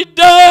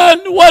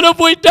done? What have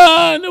we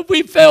done? Have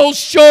we fell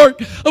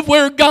short of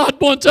where God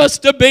wants us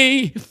to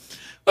be?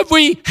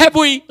 Have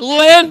we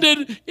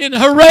landed in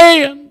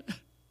Haran?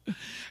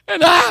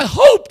 And I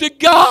hope to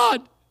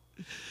God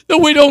that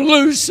we don't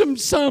lose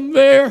some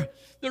there.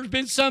 There's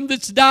been some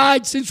that's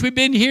died since we've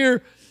been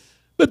here.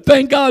 But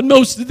thank God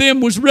most of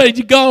them was ready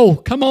to go.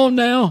 Come on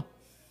now.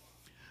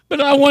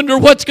 But I wonder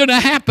what's going to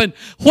happen.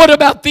 What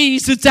about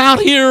these that's out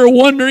here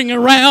wandering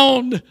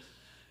around?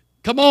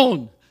 Come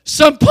on.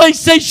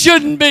 Someplace they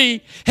shouldn't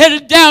be.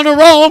 Headed down a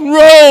wrong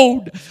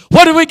road.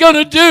 What are we going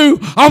to do?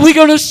 Are we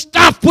going to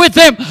stop with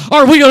them? Or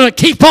are we going to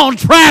keep on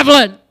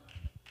traveling?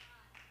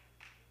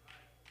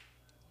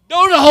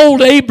 Don't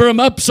hold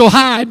Abram up so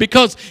high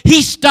because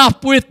he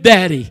stopped with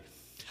Daddy.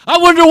 I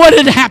wonder what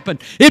had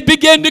happened. It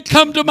began to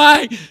come to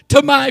my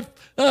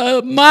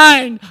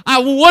mind. I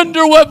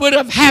wonder what would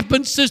have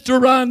happened, Sister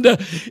Rhonda,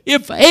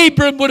 if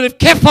Abram would have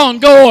kept on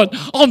going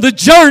on the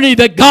journey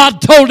that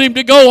God told him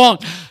to go on.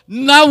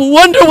 And I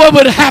wonder what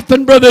would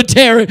happen, Brother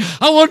Terry.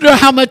 I wonder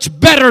how much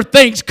better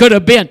things could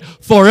have been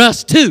for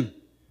us too.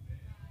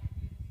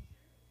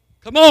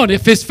 Come on,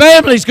 if his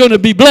family's going to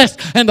be blessed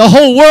and the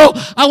whole world,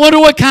 I wonder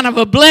what kind of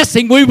a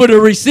blessing we would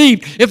have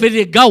received if it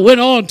had went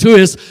on to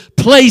his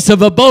place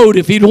of abode,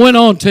 if he'd went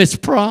on to his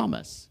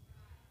promise.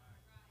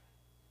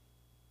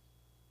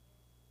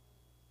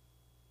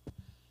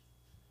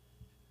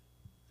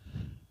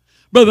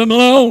 Brother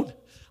Malone,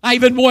 I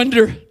even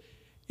wonder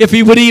if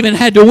he would even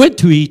had to went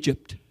to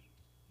Egypt.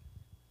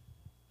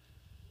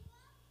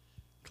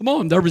 Come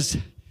on, there was,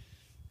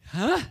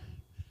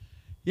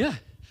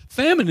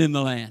 famine in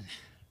the land.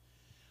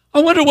 I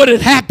wonder what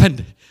had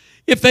happened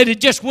if they'd have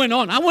just went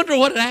on. I wonder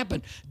what had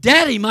happened.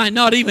 Daddy might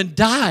not even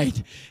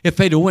died if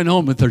they'd have went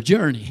on with their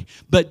journey.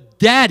 But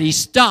Daddy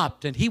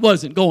stopped and he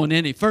wasn't going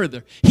any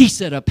further. He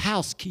set up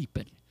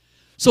housekeeping.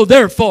 So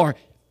therefore,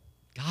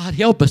 God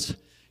help us.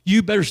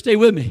 You better stay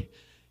with me.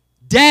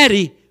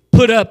 Daddy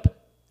put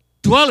up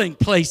dwelling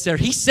place there.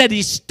 He set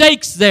his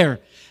stakes there.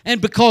 And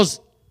because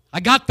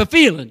I got the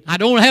feeling, I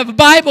don't have a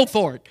Bible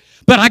for it,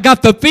 but I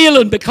got the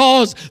feeling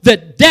because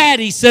that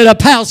Daddy set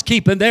up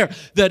housekeeping there,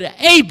 that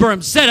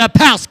Abram set up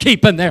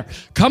housekeeping there.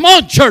 Come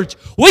on, church.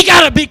 We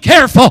got to be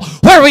careful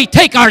where we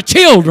take our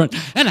children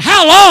and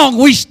how long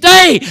we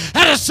stay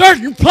at a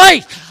certain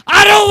place.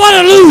 I don't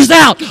want to lose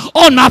out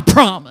on my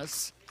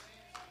promise.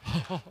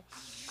 Oh,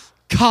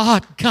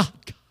 God.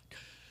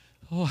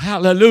 Oh,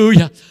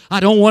 hallelujah. I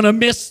don't want to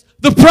miss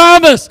the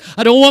promise.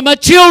 I don't want my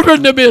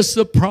children to miss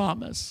the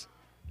promise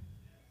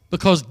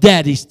because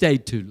Daddy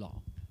stayed too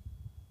long.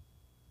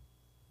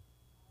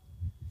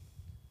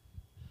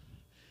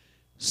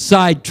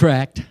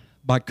 Sidetracked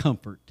by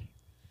comfort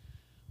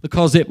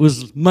because it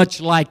was much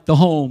like the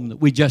home that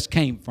we just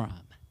came from.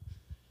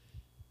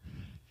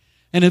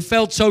 And it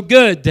felt so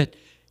good that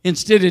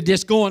instead of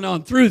just going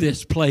on through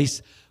this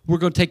place, we're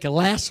going to take a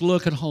last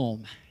look at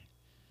home.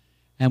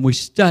 And we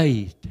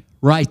stayed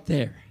right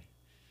there.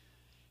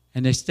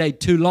 And they stayed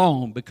too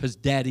long because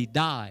Daddy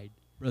died,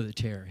 Brother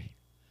Terry.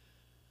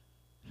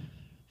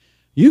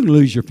 You can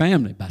lose your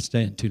family by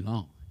staying too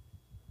long.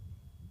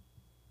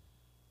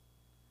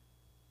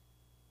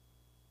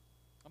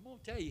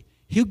 Tell you,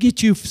 he'll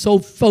get you so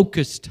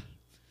focused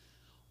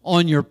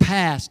on your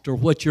past or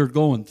what you're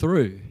going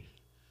through.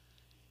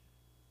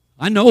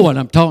 I know what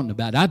I'm talking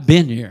about. I've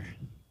been here.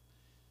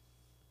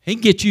 He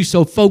can get you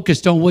so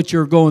focused on what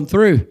you're going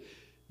through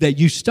that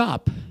you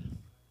stop.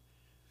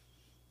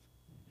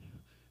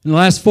 In the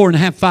last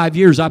 4.5, 5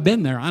 years I've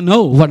been there. I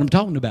know what I'm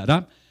talking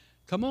about.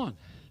 Come on.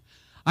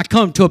 I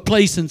come to a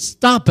place and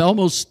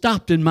almost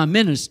stopped in my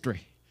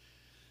ministry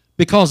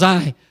because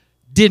I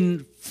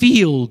didn't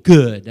feel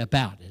good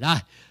about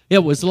it.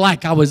 It was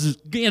like I was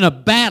in a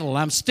battle.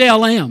 I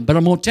still am, but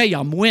I'm going to tell you,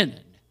 I'm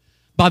winning.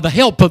 By the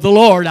help of the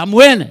Lord, I'm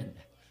winning.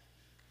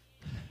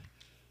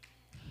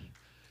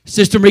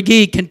 Sister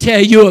McGee can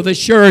tell you of a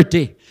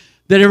surety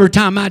that every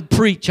time I'd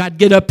preach, I'd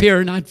get up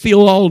here and I'd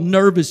feel all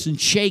nervous and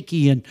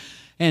shaky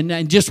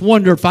and just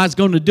wonder if I was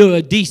going to do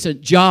a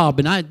decent job.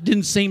 And it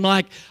didn't seem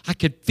like I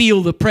could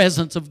feel the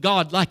presence of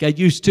God like I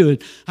used to.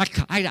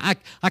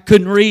 I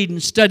couldn't read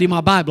and study my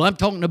Bible. I'm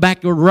talking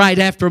about right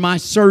after my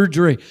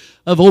surgery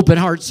of open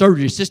heart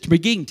surgery. Sister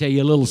McGee can tell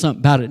you a little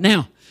something about it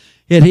now.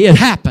 It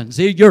happens.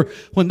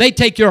 When they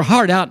take your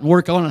heart out and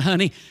work on it,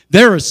 honey,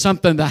 there is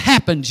something that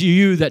happens to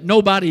you that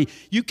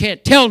you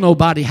can't tell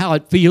nobody how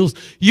it feels.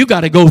 You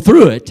got to go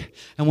through it.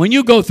 And when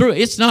you go through it,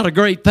 it's not a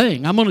great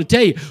thing. I'm going to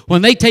tell you,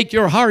 when they take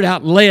your heart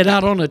out and lay it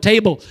out on the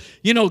table,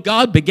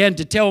 God began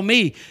to tell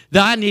me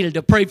that I needed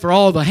to pray for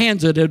all the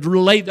hands that had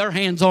laid their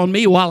hands on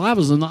me while I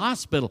was in the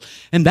hospital.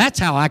 And that's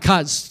how I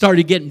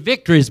started getting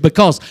victories,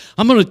 because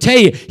I'm going to tell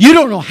you, you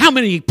don't know how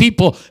many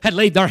people had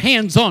laid their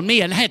hands on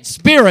me and had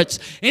spirits.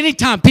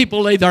 Anytime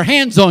people lay their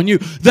hands on you,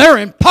 they're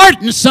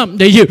imparting something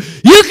to you.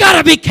 You got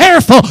to be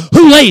careful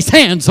who lays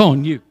hands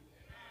on you.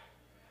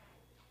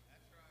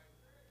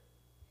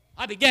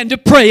 I began to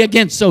pray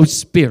against those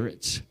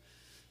spirits.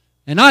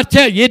 And I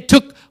tell you, it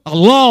took a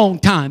long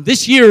time.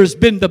 This year has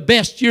been the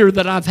best year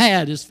that I've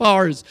had as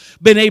far as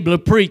being able to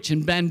preach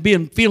and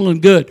feeling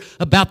good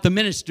about the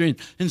ministry.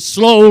 And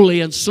slowly,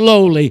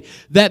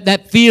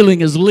 that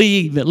feeling is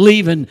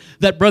leaving.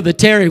 That Brother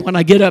Terry, when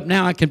I get up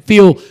now, I can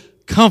feel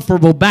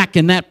comfortable back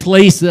in that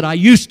place that I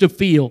used to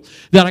feel,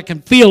 that I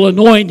can feel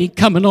anointing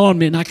coming on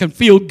me, and I can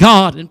feel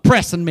God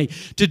impressing me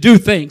to do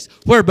things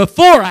where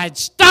before I'd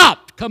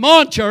stopped. Come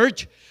on,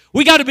 church.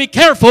 We got to be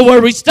careful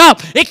where we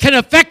stop. It can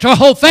affect our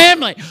whole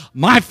family.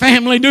 My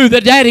family knew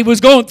that Daddy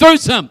was going through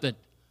something.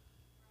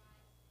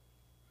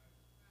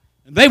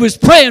 And they was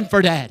praying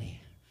for Daddy.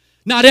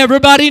 Not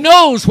everybody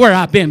knows where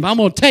I've been, but I'm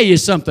going to tell you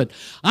something.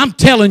 I'm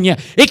telling you,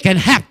 it can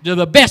happen to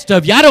the best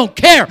of you. I don't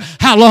care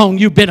how long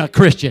you've been a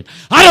Christian.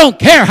 I don't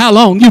care how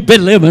long you've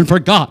been living for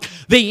God.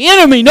 The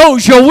enemy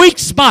knows your weak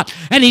spot,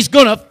 and he's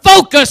going to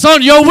focus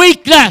on your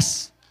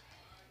weakness.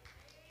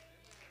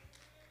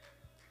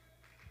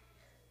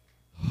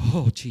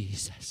 Oh,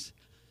 Jesus.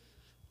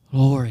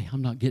 Glory,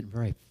 I'm not getting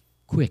very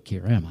quick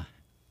here, am I?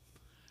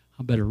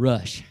 I better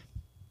rush.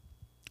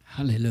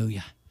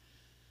 Hallelujah.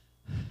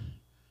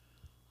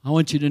 I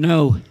want you to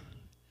know,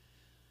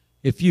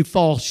 if you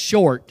fall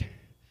short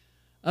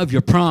of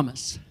your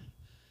promise,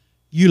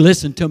 you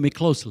listen to me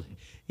closely.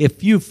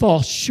 If you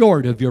fall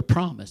short of your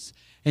promise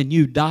and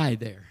you die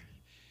there,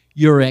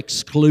 you're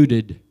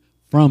excluded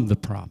from the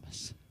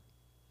promise.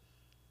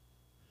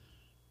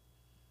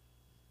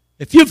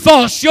 If you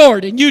fall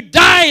short and you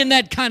die in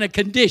that kind of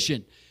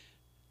condition,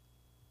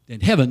 then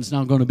heaven's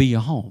not going to be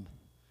your home.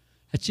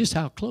 That's just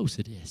how close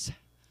it is.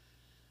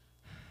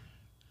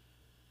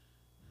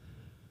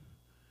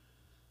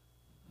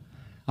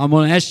 I'm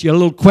going to ask you a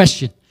little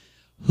question.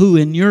 Who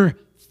in your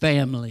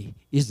family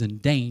is in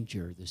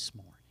danger this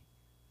morning?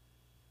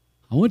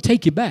 I want to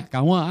take you back.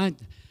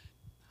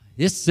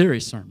 This is a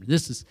serious sermon.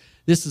 This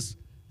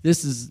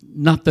is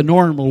not the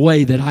normal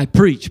way that I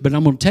preach, but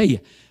I'm going to tell you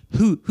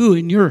who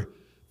in your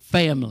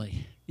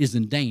family is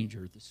in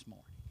danger this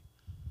morning.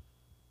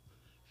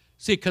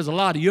 See, because a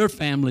lot of your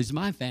family is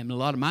my family. A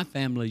lot of my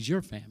family is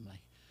your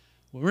family.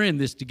 We're in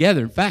this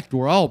together. In fact,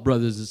 we're all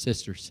brothers and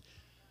sisters.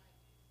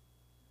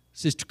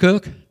 Sister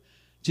Cook,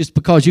 just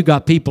because you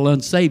got people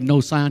unsaved,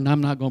 no sign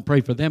I'm not going to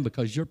pray for them,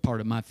 because you're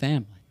part of my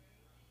family.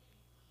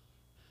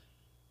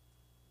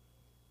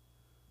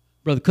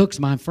 Brother Cook's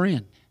my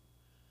friend.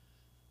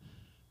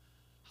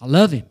 I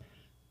love him.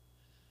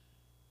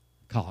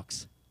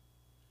 Cox.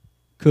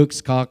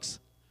 Cox.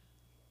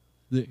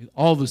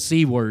 All the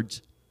C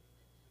words.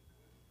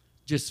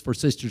 Just for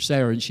Sister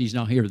Sarah, and she's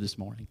not here this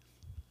morning.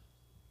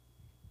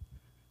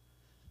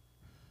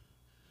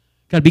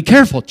 Got to be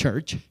careful,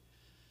 church.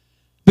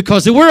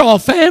 Because we're all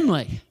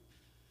family.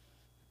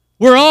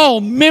 We're all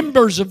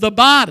members of the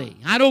body.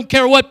 I don't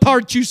care what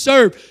part you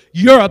serve.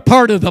 You're a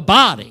part of the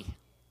body.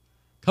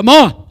 Come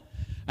on.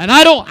 And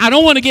I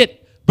don't want to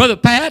get, Brother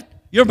Pat,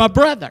 you're my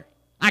brother.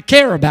 I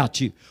care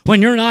about you.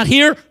 When you're not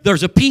here,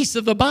 there's a piece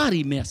of the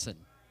body missing.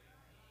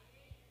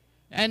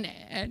 And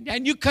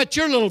you cut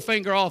your little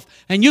finger off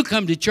and you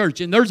come to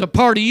church and there's a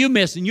part of you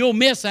missing. You'll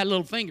miss that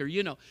little finger,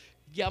 you know.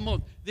 Yeah,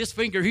 this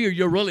finger here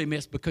you'll really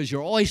miss because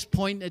you're always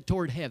pointing it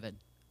toward heaven.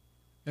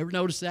 Ever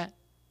notice that?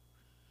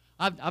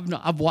 I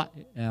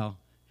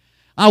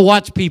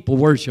watch people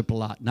worship a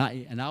lot,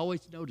 and I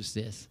always notice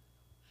this.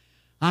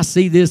 I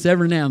see this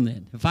every now and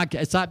then. If I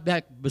sat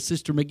back with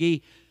Sister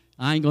McGee,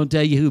 I ain't going to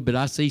tell you who, but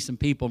I see some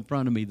people in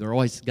front of me. They're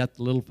always got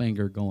the little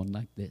finger going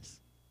like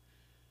this.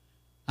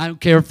 I don't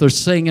care if they're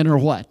singing or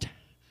what.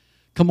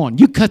 Come on,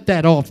 you cut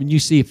that off and you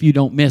see if you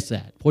don't miss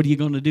that. What are you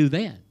going to do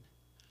then?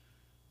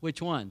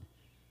 Which one?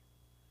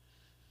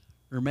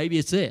 Or maybe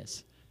it's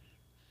this.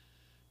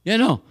 You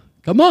know,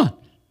 come on.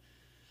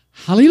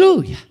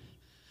 Hallelujah.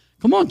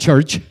 Come on,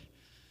 church.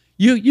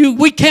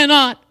 We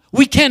cannot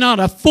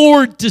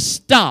afford to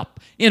stop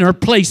in our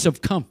place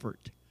of comfort.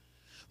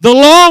 The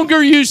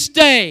longer you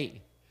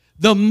stay,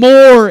 the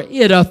more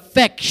it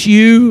affects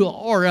you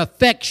or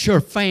affects your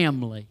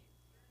family.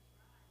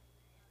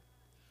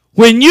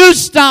 When you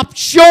stop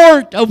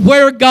short of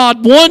where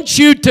God wants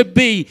you to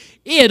be,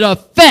 it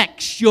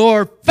affects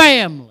your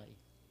family.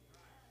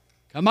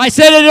 Come, I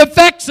said it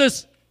affects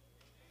us.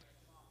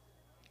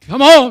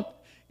 Come on.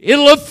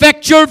 It'll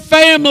affect your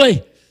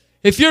family.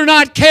 If you're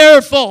not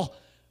careful,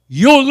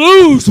 you'll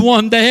lose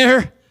one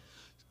there.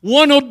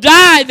 One will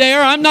die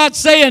there. I'm not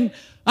saying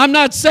I'm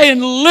not saying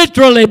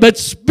literally, but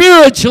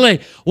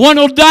spiritually. One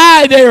will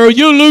die there, or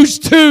you'll lose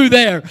two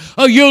there,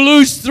 or you'll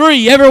lose three.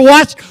 You ever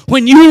watch?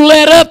 When you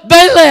let up,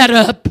 they let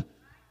up.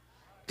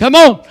 Come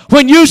on.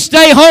 When you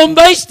stay home,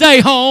 they stay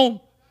home.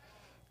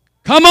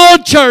 Come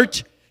on,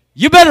 church.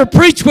 You better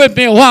preach with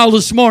me a while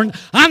this morning.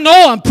 I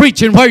know I'm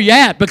preaching where you're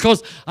at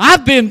because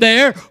I've been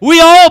there.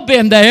 We all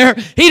been there.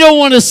 He don't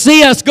want to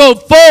see us go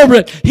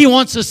forward. He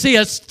wants to see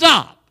us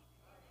stop.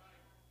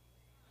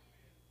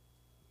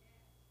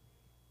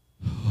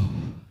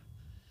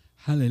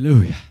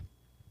 Hallelujah.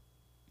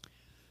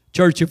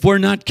 Church, if we're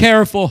not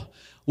careful,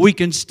 we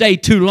can stay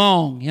too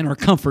long in our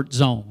comfort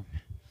zone.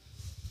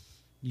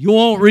 You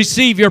won't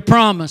receive your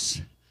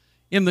promise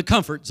in the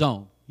comfort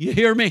zone. You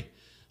hear me?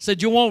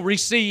 Said you won't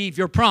receive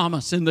your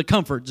promise in the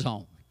comfort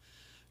zone.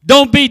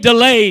 Don't be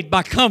delayed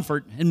by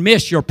comfort and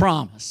miss your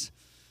promise.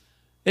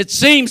 It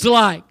seems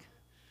like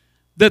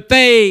that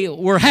they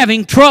were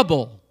having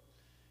trouble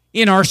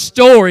in our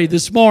story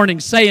this morning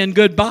saying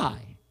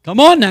goodbye. Come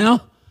on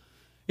now.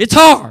 It's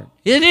hard.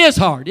 It is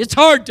hard. It's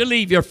hard to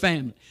leave your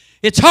family.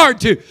 It's hard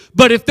to.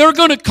 But if they're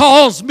going to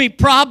cause me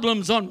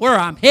problems on where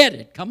I'm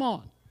headed, come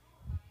on.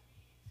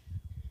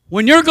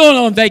 When you're going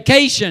on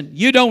vacation,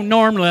 you don't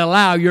normally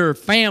allow your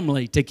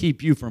family to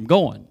keep you from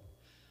going.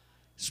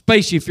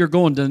 Especially if you're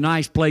going to a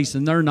nice place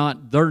and they're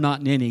not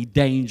in any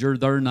danger,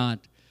 they're not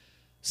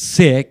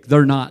sick,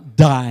 they're not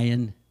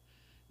dying.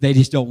 They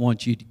just don't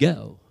want you to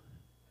go.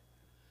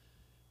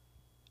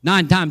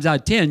 9 times out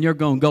of 10, you're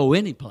going to go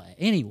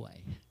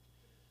anyway.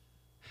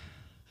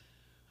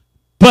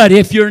 But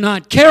if you're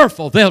not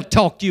careful, they'll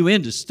talk you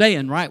into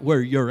staying right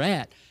where you're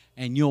at,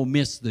 and you'll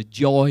miss the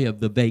joy of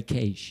the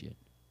vacation.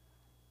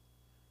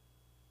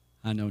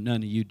 I know none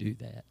of you do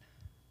that.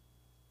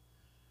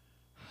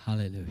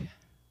 Hallelujah.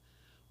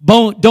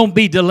 Don't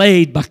be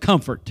delayed by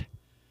comfort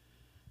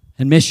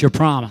and miss your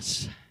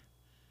promise.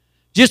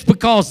 Just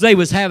because they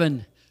was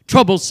having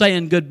trouble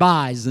saying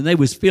goodbyes and they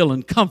was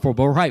feeling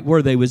comfortable right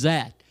where they was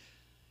at.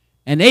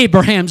 And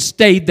Abraham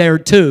stayed there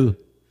too.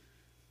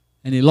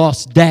 And he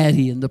lost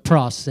Daddy in the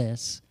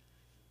process.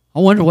 I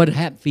wonder what would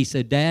happen if he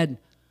said, Dad,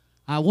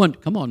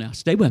 come on now,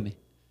 stay with me.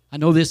 I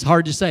know this is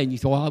hard to say. And you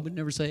thought, well, I would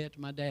never say that to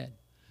my dad.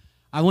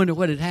 I wonder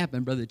what had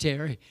happened, Brother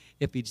Terry,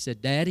 if he'd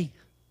said, Daddy,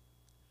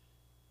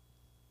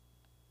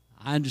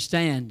 I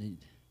understand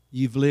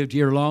you've lived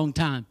here a long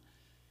time.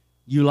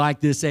 You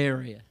like this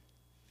area.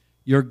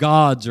 Your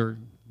gods are,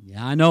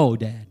 yeah, I know,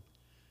 Dad.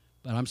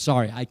 But I'm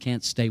sorry, I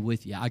can't stay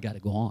with you. I got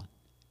to go on.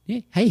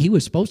 Hey, he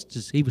was supposed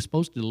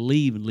to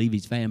leave and leave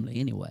his family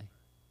anyway.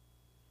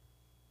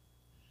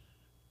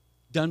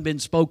 Done been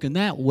spoken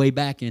that way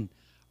back in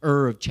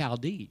Ur of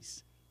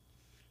Chaldees.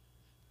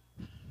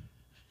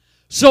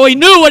 So he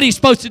knew what he's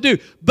supposed to do.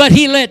 But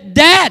he let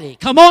Daddy,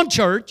 come on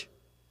church,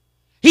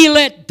 he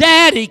let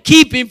Daddy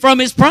keep him from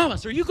his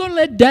promise. Are you going to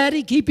let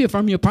Daddy keep you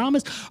from your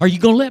promise? Are you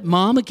going to let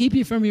Mama keep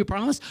you from your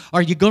promise?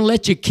 Are you going to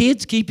let your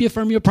kids keep you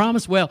from your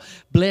promise? Well,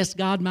 bless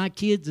God, my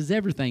kids is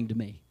everything to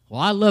me. Well,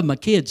 I love my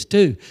kids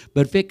too.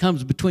 But if it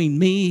comes between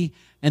me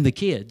and the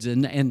kids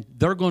and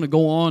they're going to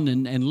go on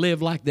and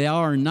live like they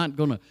are and not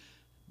going to.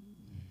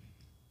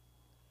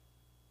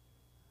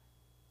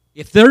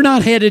 If they're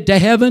not headed to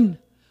heaven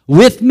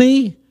with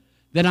me,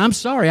 then I'm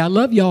sorry. I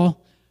love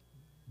y'all.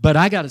 But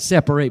I got to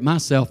separate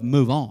myself and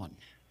move on.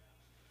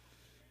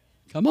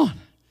 Come on.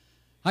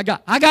 I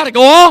got to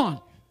go on.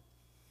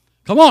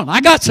 Come on. I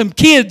got some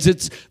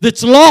kids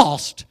that's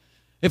lost.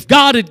 If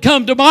God had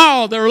come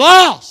tomorrow, they're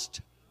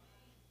lost.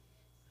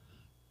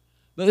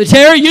 Brother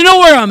Terry, you know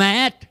where I'm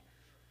at.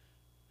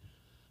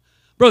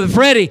 Brother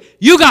Freddie,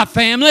 you got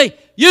family.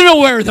 You know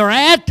where they're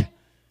at.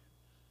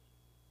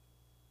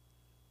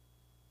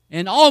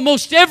 And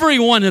almost every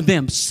one of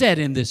them sat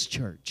in this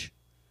church.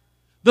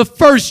 The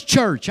first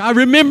church. I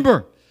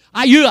remember.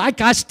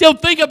 I still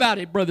think about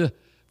it, Brother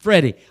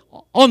Freddie.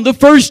 On the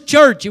first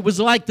church, it was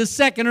like the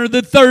second or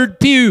the third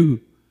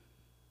pew.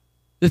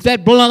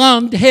 That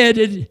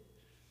blonde-headed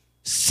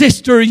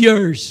sister of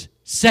yours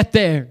sat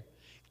there.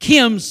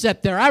 Kim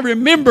sat there. I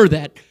remember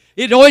that.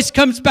 It always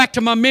comes back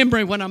to my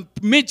memory when I'm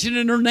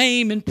mentioning her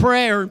name in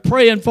prayer and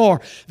praying for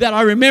her, that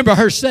I remember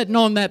her sitting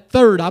on that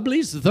third, I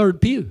believe it's the third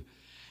pew.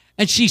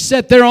 And she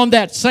sat there on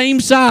that same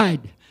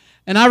side.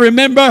 And I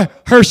remember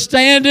her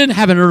standing,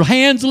 having her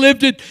hands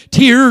lifted,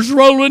 tears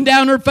rolling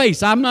down her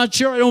face. I'm not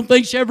sure. I don't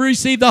think she ever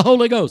received the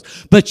Holy Ghost.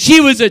 But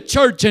she was at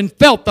church and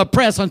felt the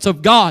presence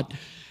of God.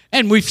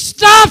 And we've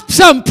stopped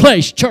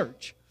someplace,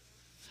 church.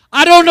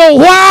 I don't know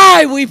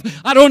why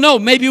I don't know.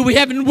 Maybe we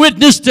haven't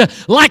witnessed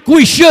like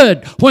we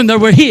should when they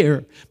were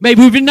here.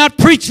 Maybe we've not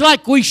preached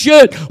like we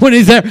should when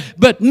he's there.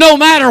 But no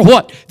matter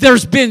what,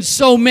 there's been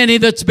so many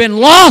that's been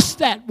lost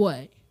that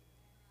way.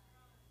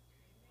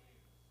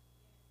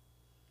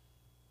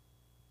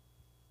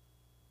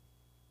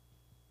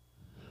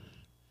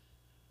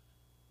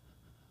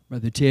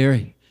 Brother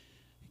Terry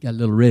got a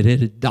little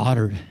red-headed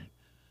daughter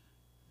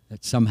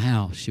that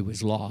somehow she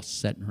was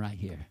lost sitting right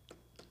here.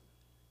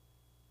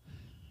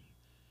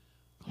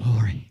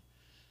 Glory.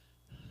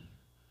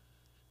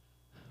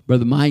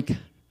 Brother Mike,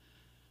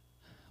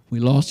 We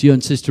lost you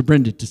and Sister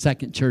Brenda to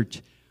Second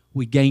Church.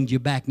 We gained you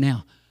back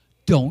now.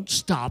 Don't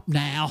stop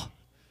now.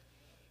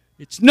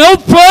 It's no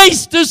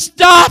place to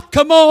stop.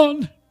 Come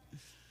on.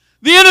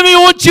 The enemy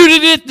wants you to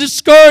get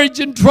discouraged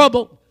and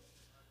troubled.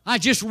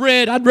 I'd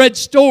read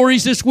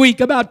stories this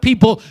week about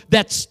people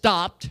that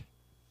stopped.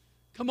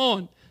 Come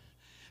on.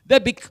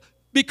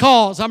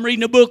 Because I'm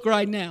reading a book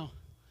right now.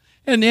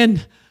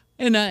 And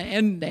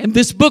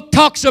this book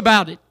talks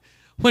about it.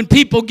 When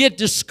people get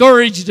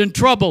discouraged and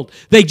troubled,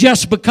 they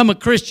just become a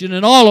Christian,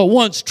 and all at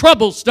once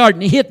trouble's starting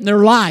to hit in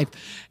their life.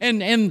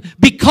 And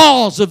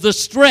because of the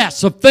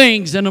stress of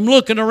things, and I'm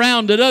looking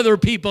around at other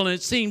people, and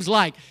it seems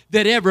like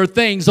that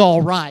everything's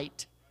all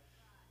right.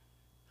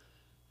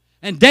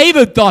 And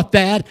David thought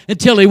that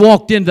until he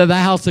walked into the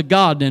house of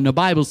God, and the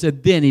Bible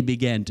said then he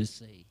began to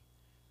see.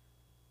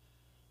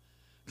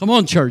 Come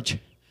on, church.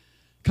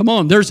 Come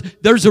on.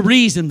 There's a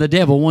reason the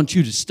devil wants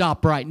you to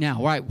stop right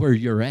now, right where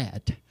you're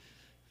at.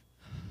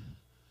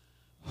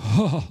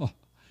 Oh,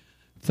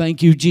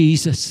 thank you,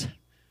 Jesus.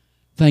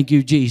 Thank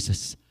you,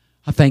 Jesus.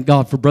 I thank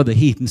God for Brother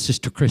Heath and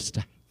Sister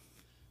Krista.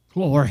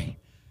 Glory.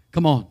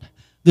 Come on.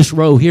 This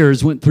row here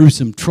has went through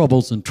some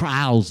troubles and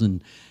trials,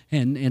 and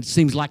it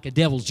seems like the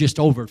devil's just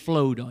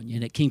overflowed on you,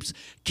 and it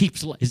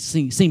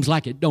seems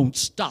like it don't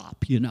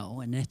stop, you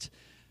know. And it's,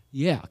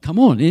 yeah, come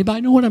on.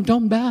 Anybody know what I'm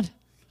talking about?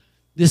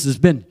 This has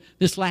been,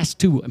 this last,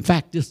 Sister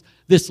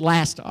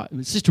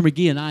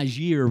McGee and I's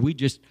year, we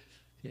just,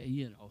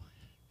 you know,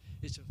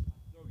 it's a,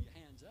 throw your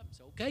hands up.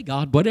 It's okay,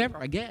 God, whatever,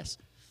 I guess.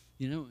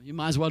 You know, you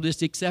might as well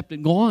just accept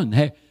and go on.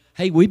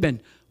 Hey, we've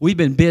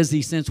been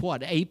busy since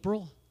what,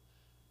 April?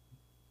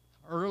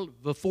 Early,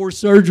 before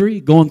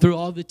surgery, going through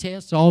all the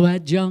tests, all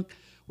that junk.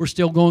 We're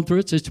still going through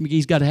it. Sister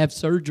McGee's got to have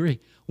surgery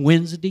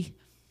Wednesday.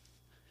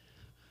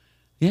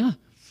 Yeah.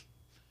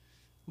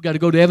 We got to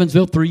go to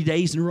Evansville 3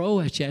 days in a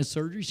row. She has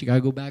surgery. She got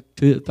to go back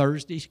to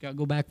Thursday. She got to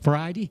go back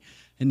Friday.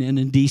 And then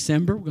in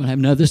December, we're going to have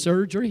another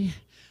surgery.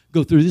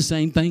 Go through the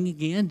same thing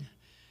again.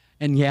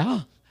 And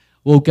yeah,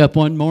 woke up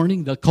one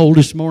morning, the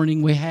coldest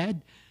morning we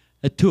had,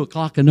 at 2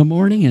 o'clock in the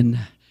morning, and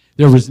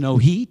there was no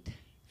heat.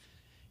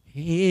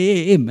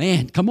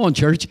 Amen. Come on,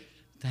 church.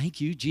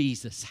 Thank you,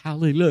 Jesus.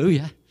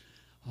 Hallelujah.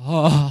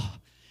 Oh,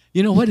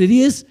 you know what it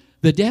is?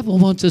 The devil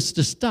wants us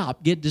to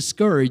stop, get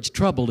discouraged,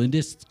 troubled, and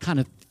just kind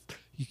of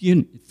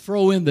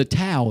throw in the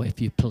towel, if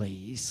you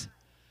please.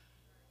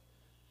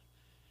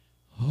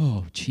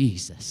 Oh,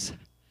 Jesus.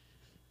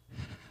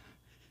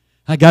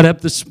 I got up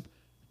it was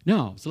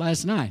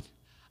last night.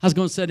 I was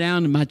going to sit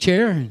down in my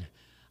chair, and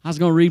I was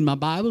going to read my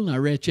Bible, and I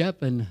reach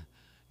up, and,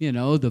 you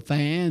know, the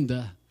fan,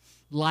 the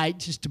light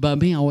just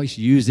above me, I always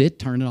use it,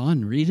 turn it on,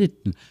 and read it.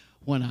 And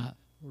when I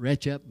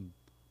reach up and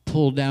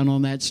pull down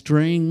on that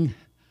string,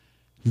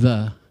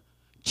 the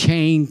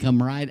chain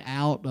come right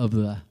out of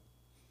the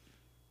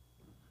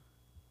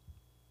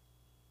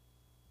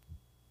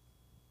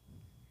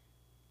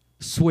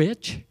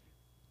switch.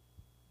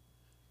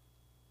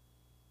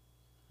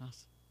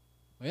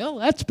 Well,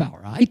 that's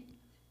about right.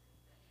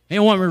 They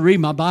don't want me to read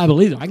my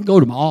Bible either. I can go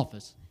to my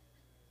office.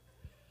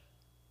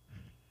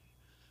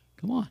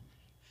 Come on.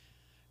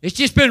 It's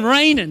just been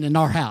raining in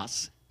our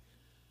house.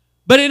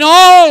 But in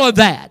all of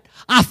that,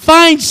 I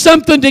find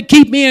something to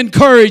keep me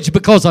encouraged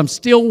because I'm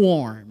still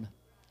warm.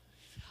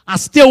 I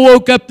still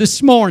woke up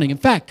this morning. In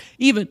fact,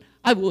 even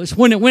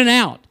when it went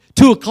out,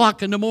 2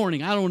 o'clock in the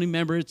morning. I don't even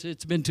remember.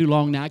 It's been too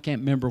long now. I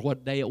can't remember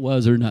what day it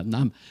was or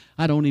nothing.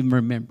 I don't even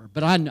remember.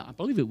 But I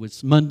believe it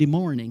was Monday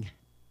morning.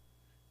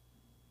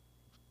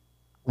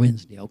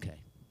 Wednesday,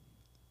 okay.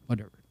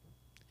 Whatever.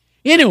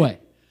 Anyway,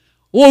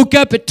 woke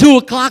up at 2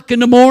 o'clock in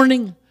the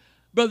morning.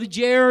 Brother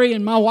Jerry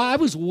and my wife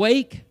was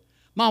awake.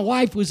 My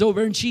wife was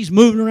over and she's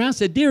moving around. I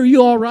said, "Dear, are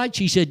you all right?"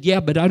 She said,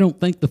 "Yeah, but I don't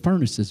think the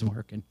furnace is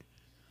working."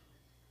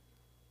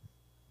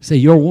 I said,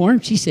 "You're warm?"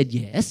 She said,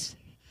 "Yes."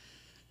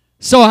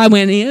 So I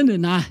went in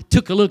and I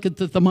took a look at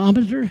the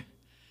thermometer,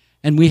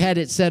 and we had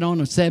it set on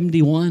a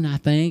 71, I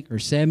think, or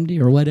 70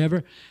 or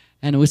whatever,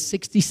 and it was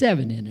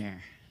 67 in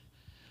there.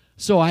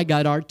 So I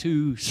got our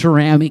 2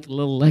 ceramic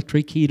little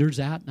electric heaters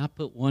out, and I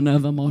put one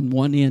of them on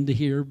one end of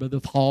here by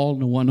the hall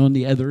and the one on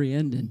the other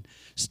end, and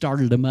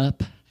started them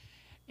up.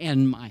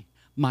 And my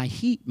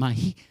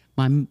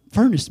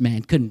furnace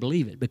man couldn't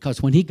believe it,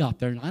 because when he got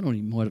there, and I don't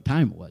even know what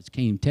time it was,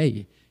 can't even tell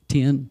you,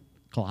 10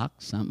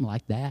 o'clock, something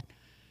like that.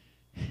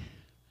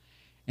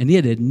 And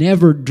it had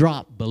never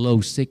dropped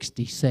below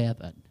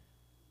 67.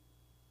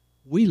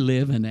 We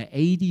live in an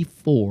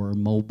 84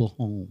 mobile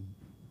home.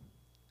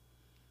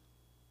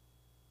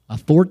 A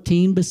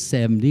 14 by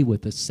 70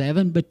 with a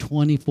 7 by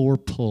 24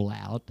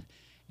 pull-out,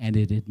 and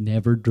it had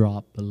never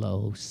dropped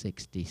below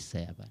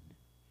 67.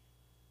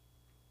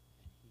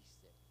 He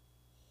said,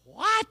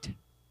 "What?"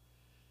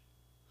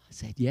 I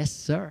said, "Yes,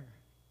 sir."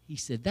 He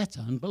said, "That's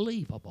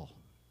unbelievable."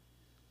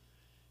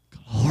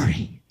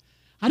 Glory.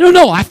 I don't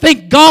know. I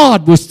think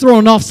God was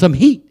throwing off some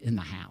heat in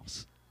the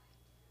house.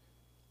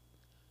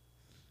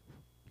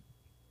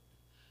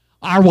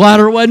 Our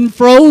water wasn't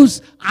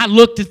froze. I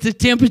looked at the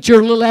temperature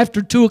a little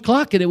after 2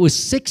 o'clock, and it was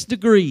 6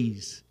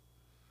 degrees.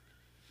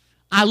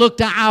 I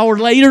looked an hour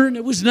later and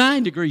it was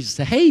 9 degrees.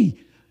 I said, hey,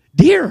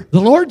 dear,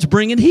 the Lord's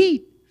bringing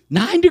heat.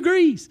 9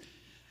 degrees.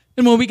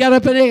 And when we got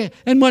up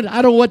and when,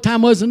 I don't know what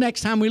time it was the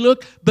next time we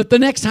looked, but the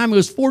next time it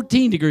was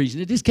 14 degrees.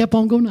 And it just kept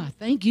on going on.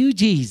 Thank you,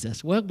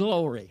 Jesus. Well,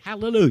 glory.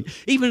 Hallelujah.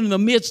 Even in the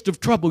midst of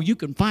trouble, you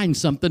can find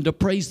something to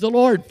praise the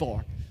Lord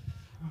for.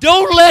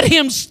 Don't let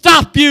him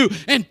stop you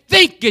and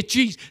think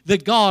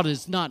that God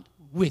is not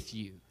with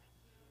you.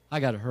 I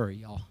got to hurry,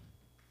 y'all.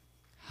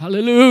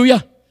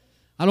 Hallelujah.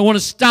 I don't want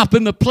to stop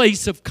in the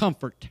place of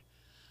comfort.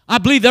 I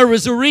believe there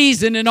was a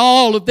reason in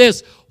all of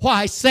this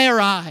why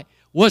Sarai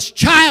was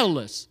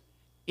childless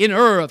in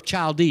Ur of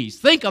Chaldees.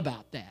 Think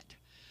about that.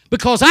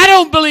 Because I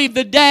don't believe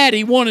that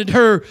Daddy wanted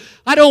her.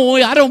 I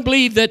don't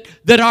believe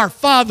that our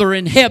Father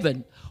in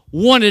heaven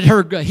wanted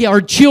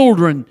our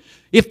children.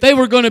 If they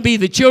were going to be,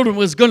 the children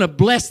was going to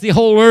bless the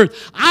whole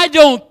earth. I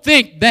don't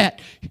think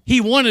that he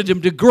wanted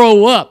them to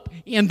grow up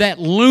in that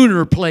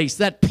lunar place,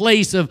 that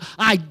place of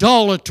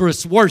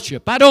idolatrous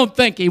worship. I don't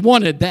think he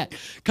wanted that.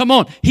 Come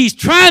on. He's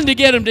trying to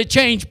get them to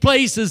change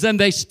places and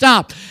they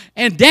stopped.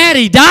 And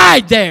Daddy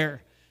died there.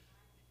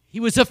 He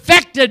was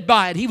affected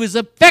by it. He was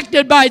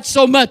affected by it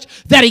so much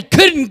that he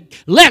couldn't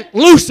let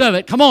loose of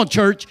it. Come on,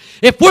 church.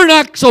 If we're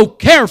not so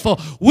careful,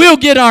 we'll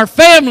get our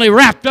family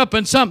wrapped up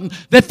in something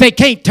that they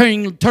can't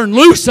turn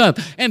loose of,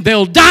 and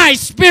they'll die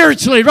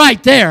spiritually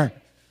right there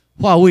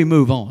while we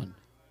move on.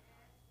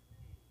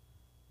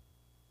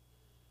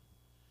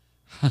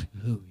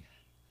 Hallelujah.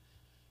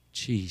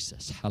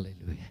 Jesus,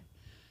 hallelujah.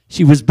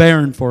 She was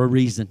barren for a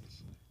reason.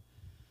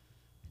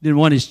 Didn't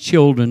want his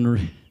children, or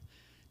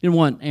didn't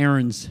want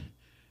Aaron's,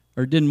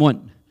 or didn't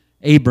want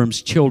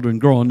Abram's children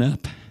growing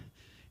up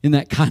in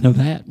that kind of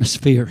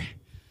atmosphere.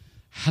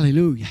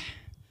 Hallelujah.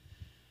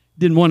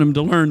 Didn't want them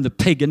to learn the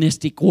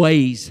paganistic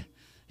ways.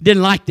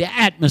 Didn't like the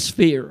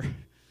atmosphere.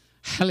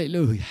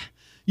 Hallelujah.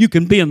 You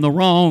can be in the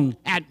wrong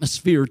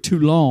atmosphere too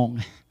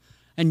long,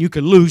 and you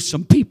can lose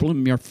some people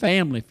in your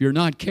family if you're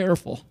not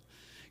careful.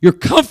 Your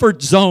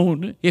comfort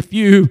zone, if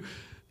you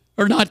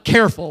are not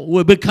careful,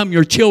 will become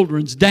your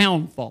children's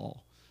downfall.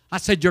 I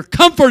said your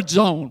comfort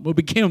zone will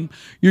become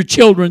your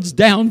children's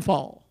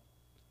downfall.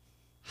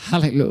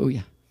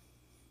 Hallelujah.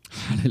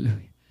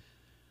 Hallelujah.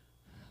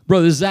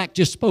 Brother Zach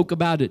just spoke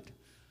about it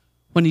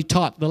when he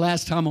taught the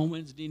last time on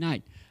Wednesday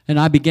night. And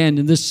I began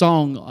in this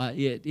song,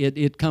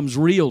 it comes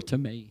real to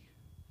me.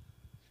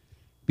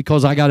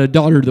 Because I got a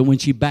daughter that when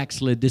she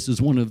backslid, this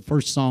is one of the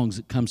first songs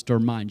that comes to her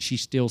mind.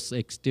 She's still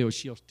sick,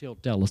 she'll still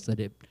tell us that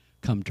it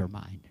come to her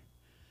mind.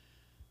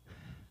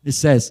 It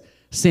says,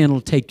 sin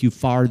will take you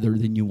farther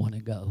than you want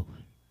to go.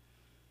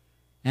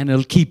 And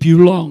it'll keep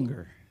you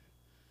longer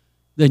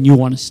than you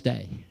want to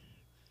stay.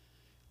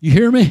 You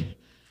hear me?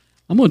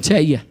 I'm going to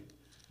tell you,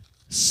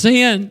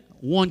 sin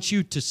wants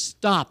you to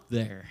stop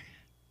there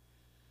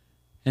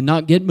and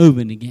not get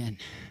moving again.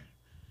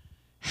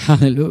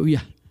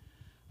 Hallelujah.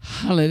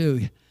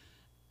 Hallelujah.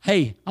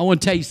 Hey, I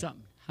want to tell you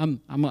something.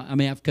 I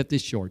may have to cut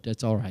this short.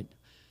 That's all right.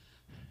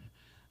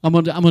 I'm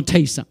going to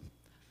tell you something.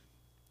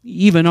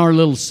 Even our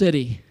little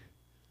city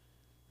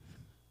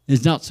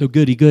is not so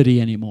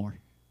goody-goody anymore.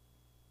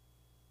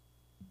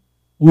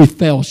 We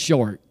fell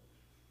short.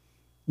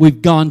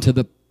 We've gone to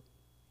the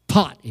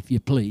pot, if you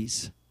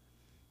please.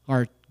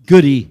 Our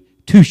goody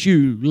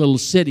two-shoe little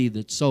city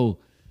that's so,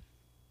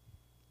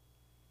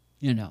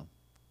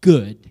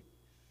 good.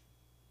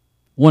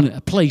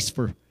 A place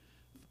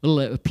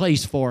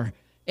for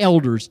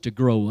elders to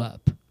grow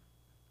up.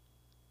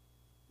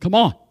 Come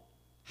on.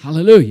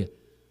 Hallelujah.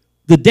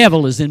 The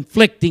devil is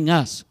inflicting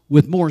us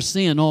with more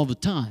sin all the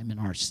time in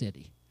our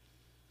city.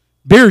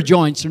 Beer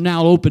joints are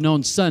now open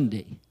on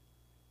Sunday.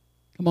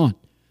 Come on.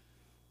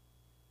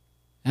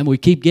 And we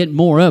keep getting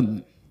more of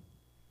them.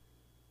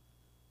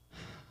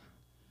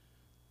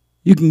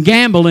 You can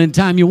gamble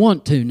anytime you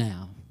want to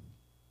now.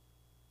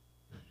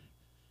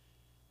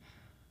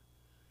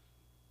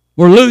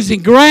 We're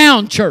losing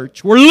ground,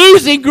 church. We're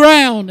losing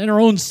ground in our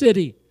own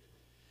city.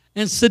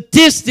 And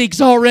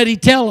statistics already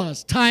tell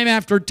us time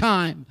after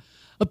time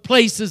of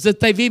places that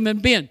they've even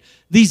been.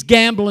 These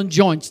gambling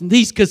joints and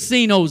these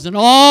casinos and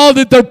all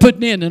that they're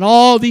putting in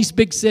all these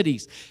big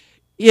cities.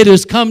 It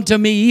has come to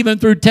me even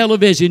through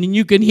television, and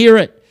you can hear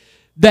it,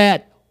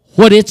 that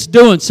what it's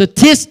doing.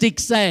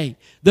 Statistics say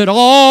that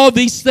all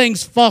these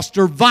things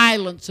foster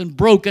violence and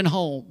broken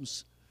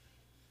homes.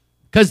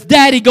 Because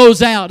daddy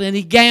goes out and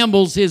he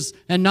gambles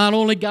and not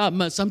only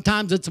God,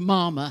 sometimes it's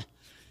mama.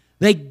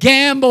 They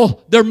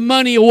gamble their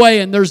money away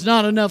and there's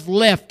not enough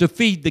left to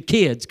feed the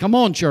kids. Come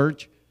on,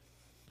 church.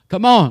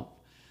 Come on.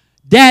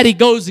 Daddy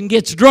goes and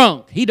gets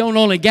drunk. He don't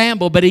only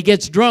gamble, but he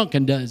gets drunk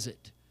and does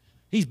it.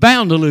 He's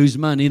bound to lose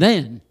money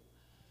then.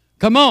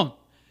 Come on.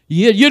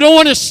 You don't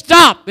want to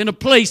stop in a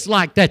place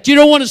like that. You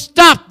don't want to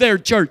stop there,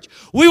 church.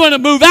 We want to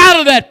move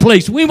out of that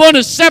place. We want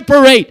to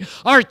separate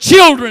our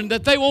children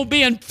that they won't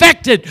be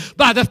infected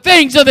by the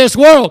things of this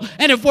world.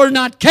 And if we're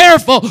not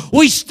careful,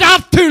 we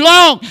stop too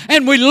long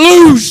and we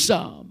lose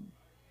some.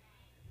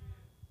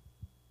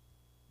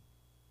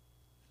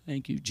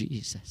 Thank you,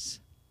 Jesus.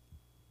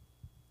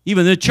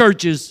 Even the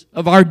churches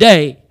of our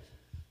day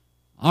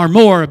are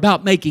more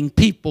about making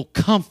people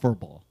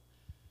comfortable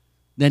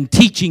than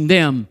teaching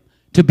them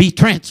to be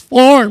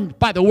transformed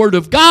by the Word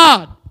of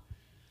God.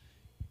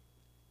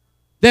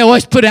 They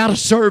always put out a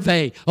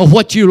survey of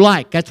what you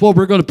like. That's what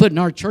we're going to put in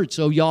our church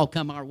so y'all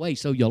come our way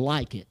so you'll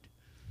like it.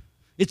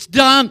 It's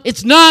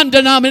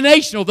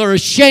non-denominational. They're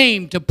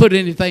ashamed to put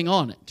anything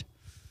on it.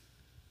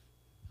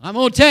 I'm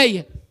going to tell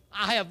you,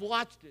 I have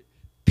watched it.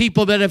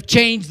 People that have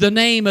changed the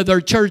name of their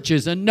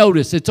churches, and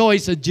notice it's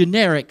always a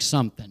generic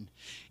something.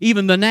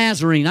 Even the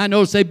Nazarene. I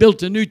noticed they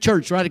built a new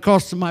church right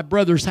across from my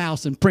brother's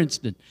house in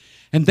Princeton.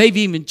 And they've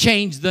even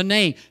changed the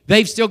name.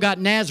 They've still got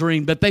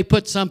Nazarene, but they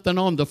put something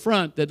on the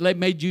front that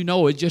made you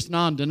know it's just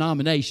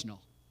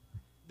non-denominational.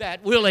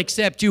 That will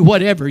accept you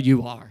whatever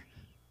you are.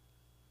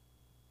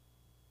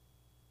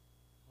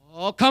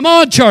 Oh, come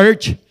on,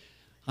 church.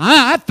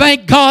 I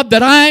thank God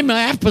that I'm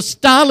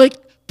apostolic,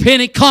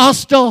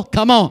 Pentecostal.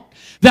 Come on.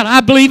 That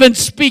I believe in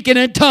speaking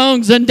in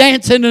tongues and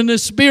dancing in the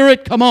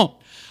Spirit. Come on.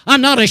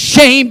 I'm not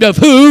ashamed of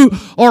who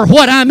or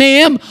what I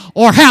am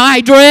or how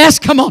I dress.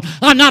 Come on.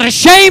 I'm not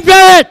ashamed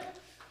of it.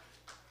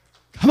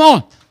 Come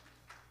on.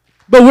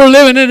 But we're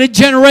living in a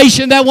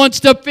generation that wants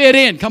to fit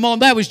in. Come on,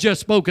 that was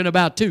just spoken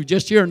about too,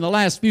 just here in the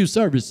last few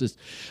services.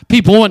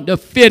 People wanting to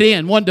fit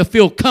in, wanting to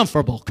feel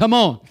comfortable. Come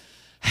on.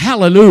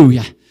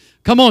 Hallelujah.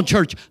 Come on,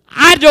 church.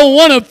 I don't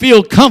want to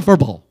feel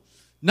comfortable.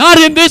 Not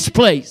in this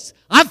place.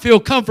 I feel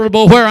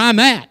comfortable where I'm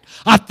at.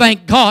 I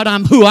thank God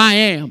I'm who I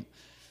am.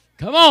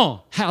 Come on.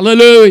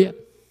 Hallelujah.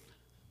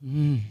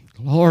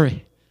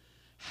 Glory.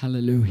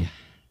 Hallelujah.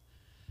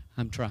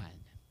 I'm trying.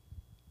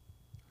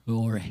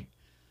 Glory.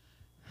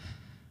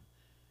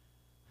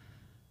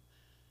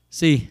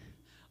 See,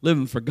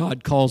 living for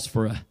God calls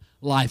for a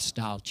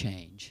lifestyle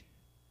change.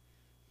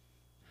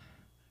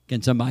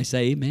 Can somebody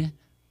say amen?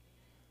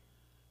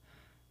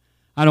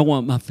 I don't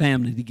want my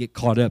family to get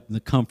caught up in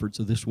the comforts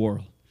of this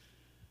world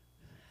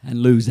and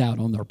lose out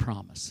on their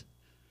promise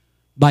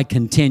by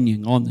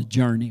continuing on the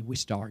journey we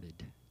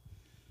started.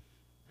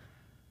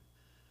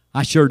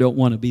 I sure don't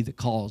want to be the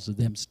cause of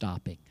them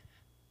stopping.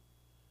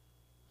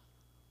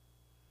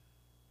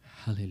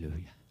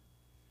 Hallelujah.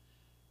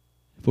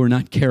 If we're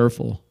not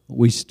careful,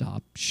 we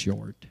stop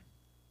short.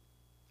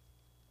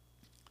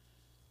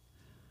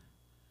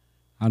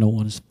 I don't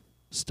want to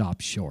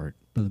stop short.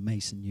 Brother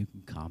Mason, you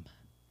can come.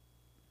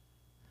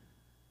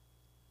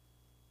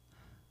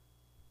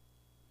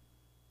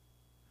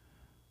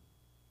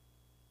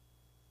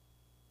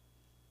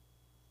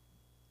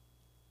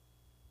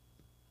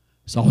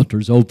 This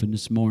altar's open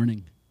this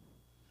morning.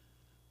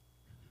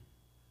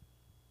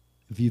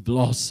 If you've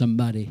lost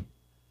somebody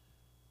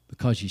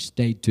because you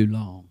stayed too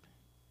long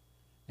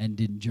and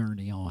didn't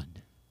journey on,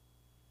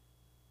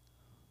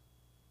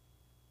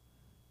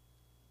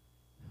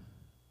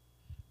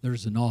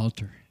 there's an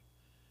altar.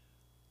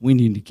 We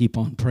need to keep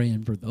on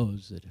praying for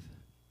those that have.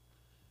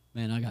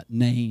 Man, I got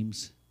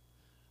names.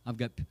 I've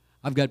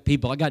got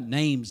people. I got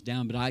names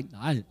down, but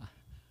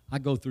I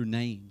go through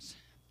names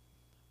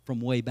from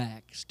way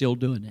back, still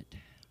doing it.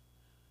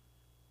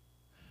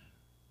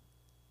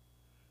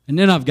 And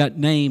then I've got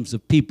names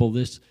of people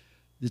that's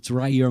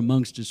right here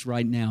amongst us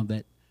right now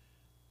that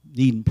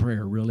needing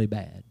prayer really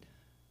bad.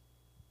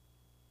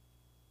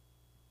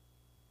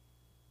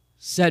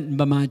 Sitting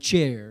by my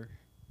chair,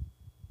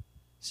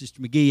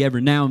 Sister McGee,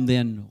 every now and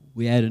then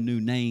we add a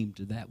new name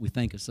to that. We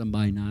think of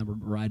somebody and I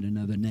write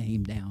another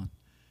name down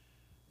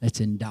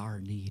that's in dire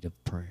need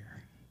of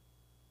prayer.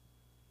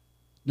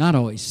 Not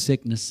always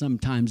sickness.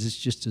 Sometimes it's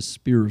just a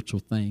spiritual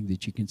thing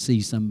that you can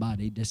see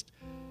somebody just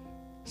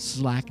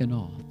slacking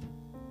off.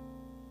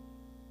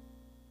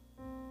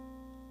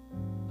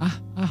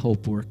 I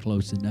hope we're a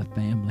close enough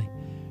family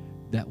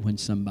that when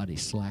somebody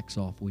slacks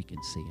off, we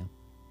can see them.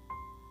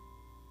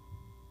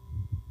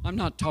 I'm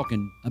not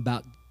talking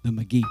about the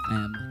McGee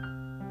family.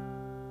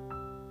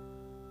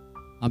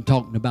 I'm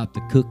talking about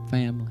the Cook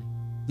family,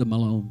 the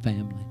Malone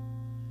family,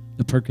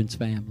 the Perkins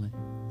family,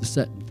 the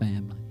Sutton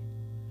family,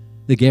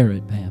 the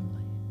Garrett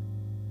family.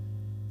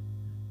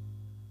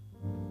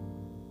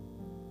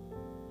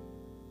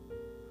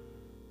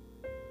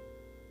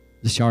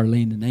 The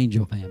Charlene and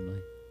Angel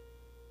family.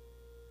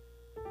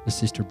 The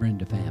Sister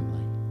Brenda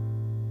family.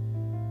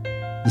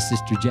 The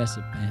Sister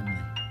Jessup family.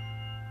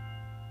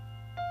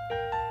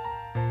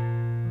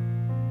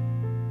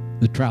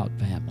 The Trout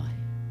family.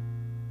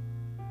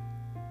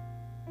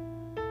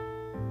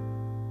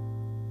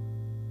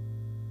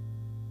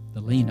 The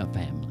Lena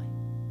family.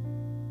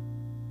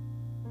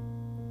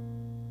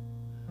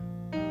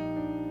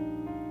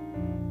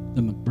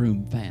 The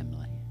McBroom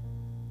family.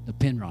 The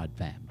Penrod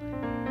family.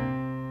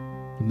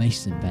 The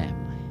Mason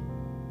family.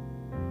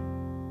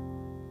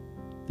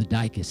 The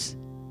Dykes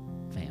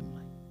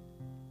family.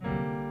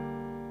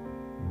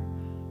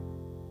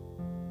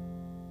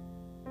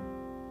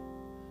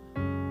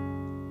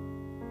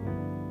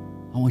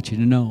 I want you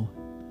to know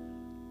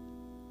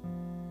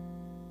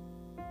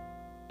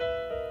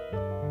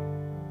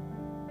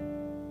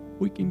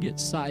we can get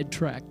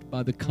sidetracked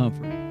by the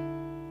comfort,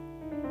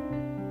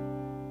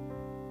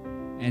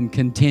 and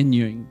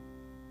continuing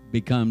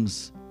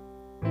becomes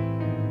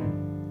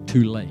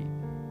too late.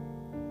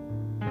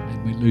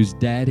 And we lose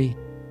Daddy.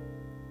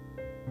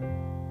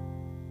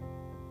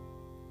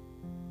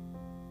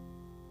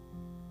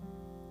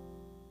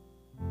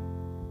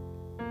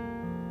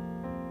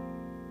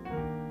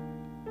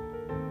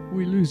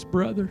 We lose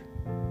brother.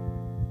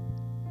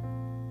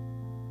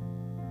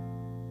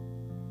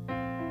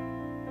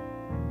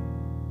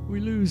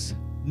 We lose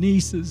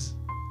nieces,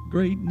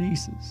 great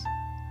nieces,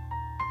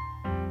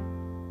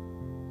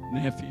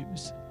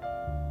 nephews,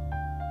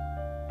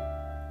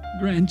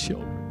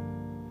 grandchildren.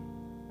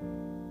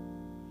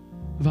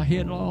 Have I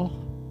hit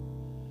all?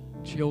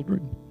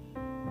 Children.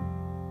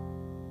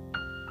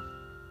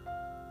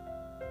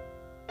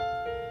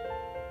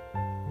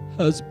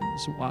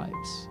 Husbands,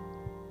 wives.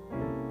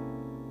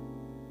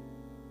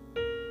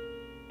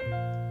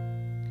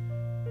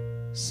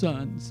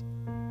 Sons,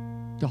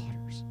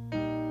 daughters.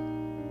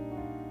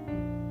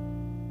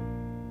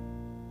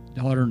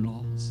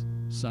 Daughter-in-laws,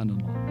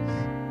 son-in-laws.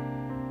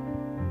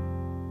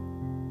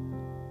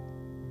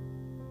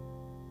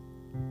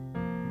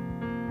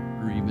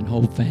 Or even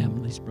whole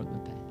families, Brother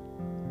Pat.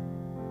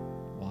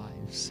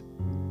 Wives.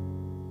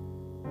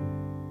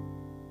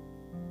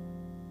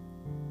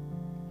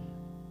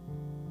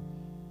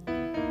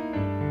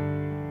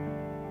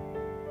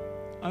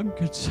 I'm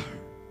concerned.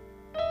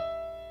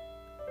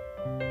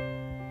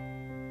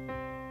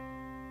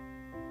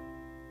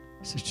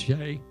 I said,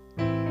 Shay,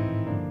 we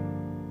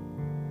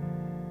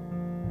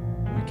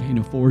can't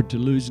afford to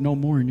lose no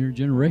more in your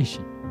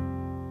generation.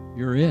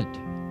 You're it.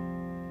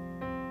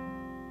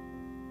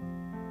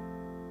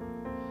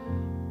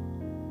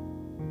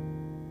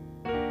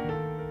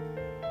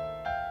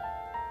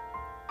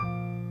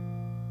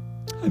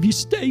 Have you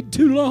stayed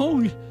too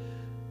long?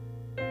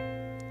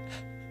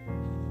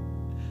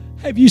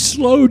 Have you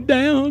slowed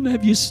down?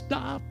 Have you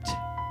stopped?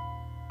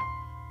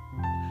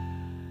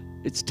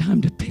 It's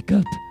time to pick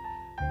up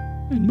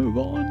and move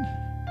on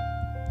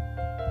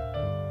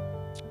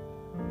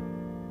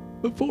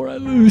before I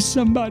lose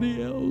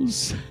somebody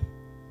else.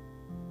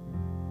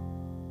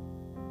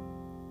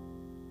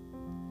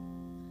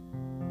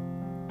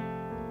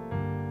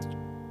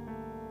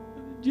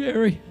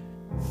 Jerry,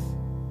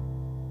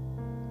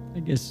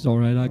 I guess it's all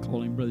right. I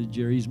call him Brother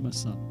Jerry. He's my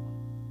son.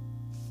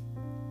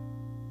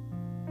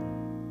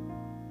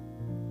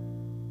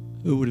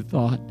 Who would have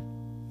thought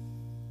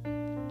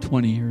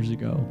 20 years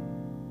ago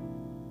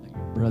that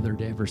your brother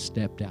had ever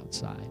stepped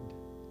outside?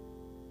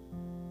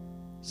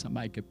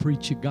 Somebody could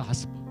preach the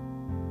gospel.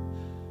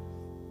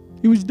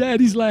 He was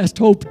Daddy's last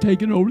hope of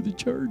taking over the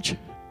church.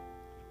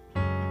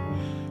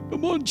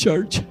 Come on,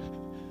 church.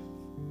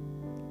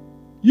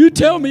 You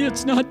tell me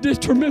it's not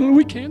detrimental.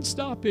 We can't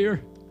stop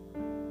here.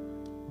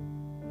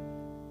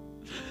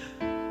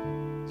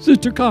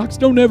 Sister Cox,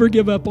 don't ever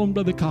give up on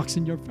Brother Cox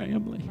and your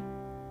family.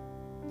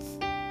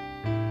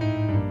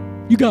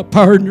 You got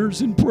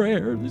partners in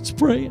prayer that's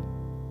praying.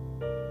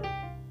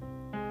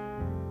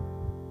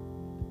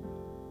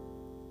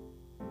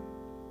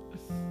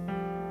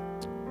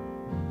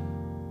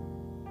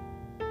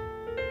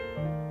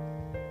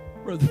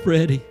 Brother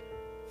Freddie,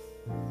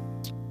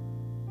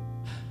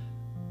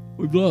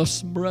 we've lost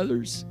some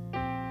brothers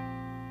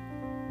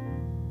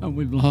and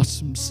we've lost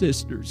some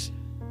sisters.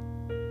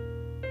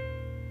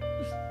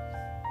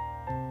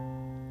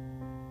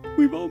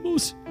 We've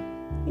almost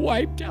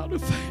wiped out a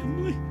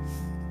family.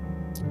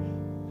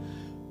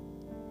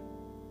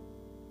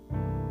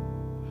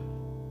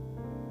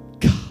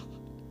 God,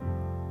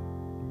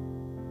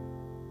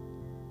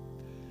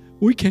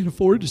 we can't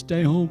afford to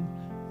stay home.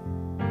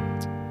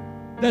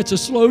 That's a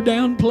slow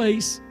down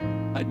place.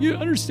 You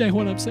understand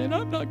what I'm saying?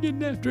 I'm not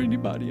getting after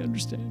anybody,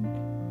 understand me.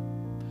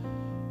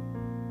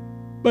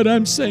 But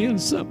I'm saying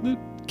something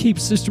that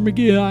keeps Sister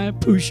McGee and I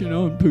pushing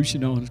on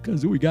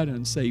because we got an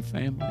unsafe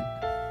family.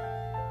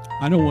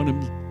 I don't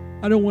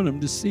want them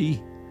to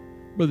see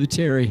Brother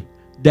Terry,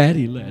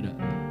 Daddy let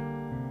up,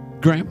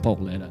 Grandpa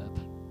let up.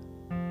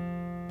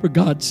 For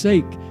God's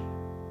sake,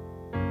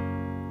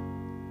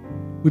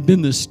 we've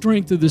been the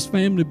strength of this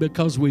family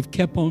because we've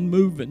kept on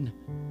moving.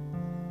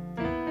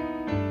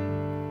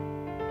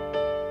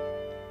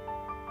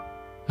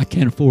 I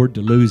can't afford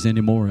to lose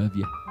any more of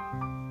you.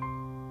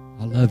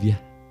 I love you.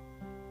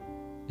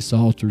 This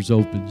altar's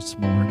open this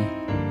morning.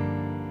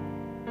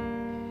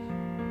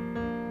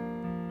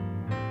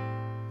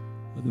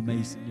 Brother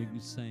Mason, you can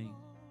sing.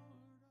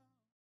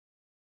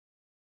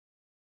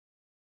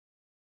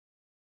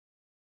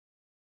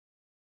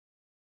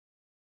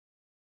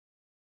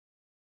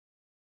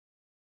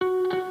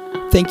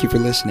 Thank you for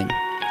listening.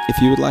 If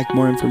you would like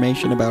more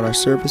information about our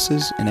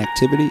services and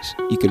activities,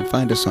 you can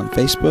find us on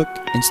Facebook,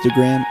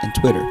 Instagram, and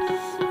Twitter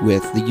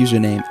with the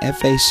username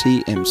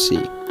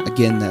FACMC.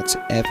 Again, that's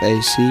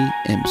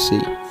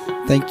FACMC.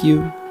 Thank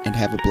you, and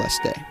have a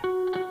blessed day.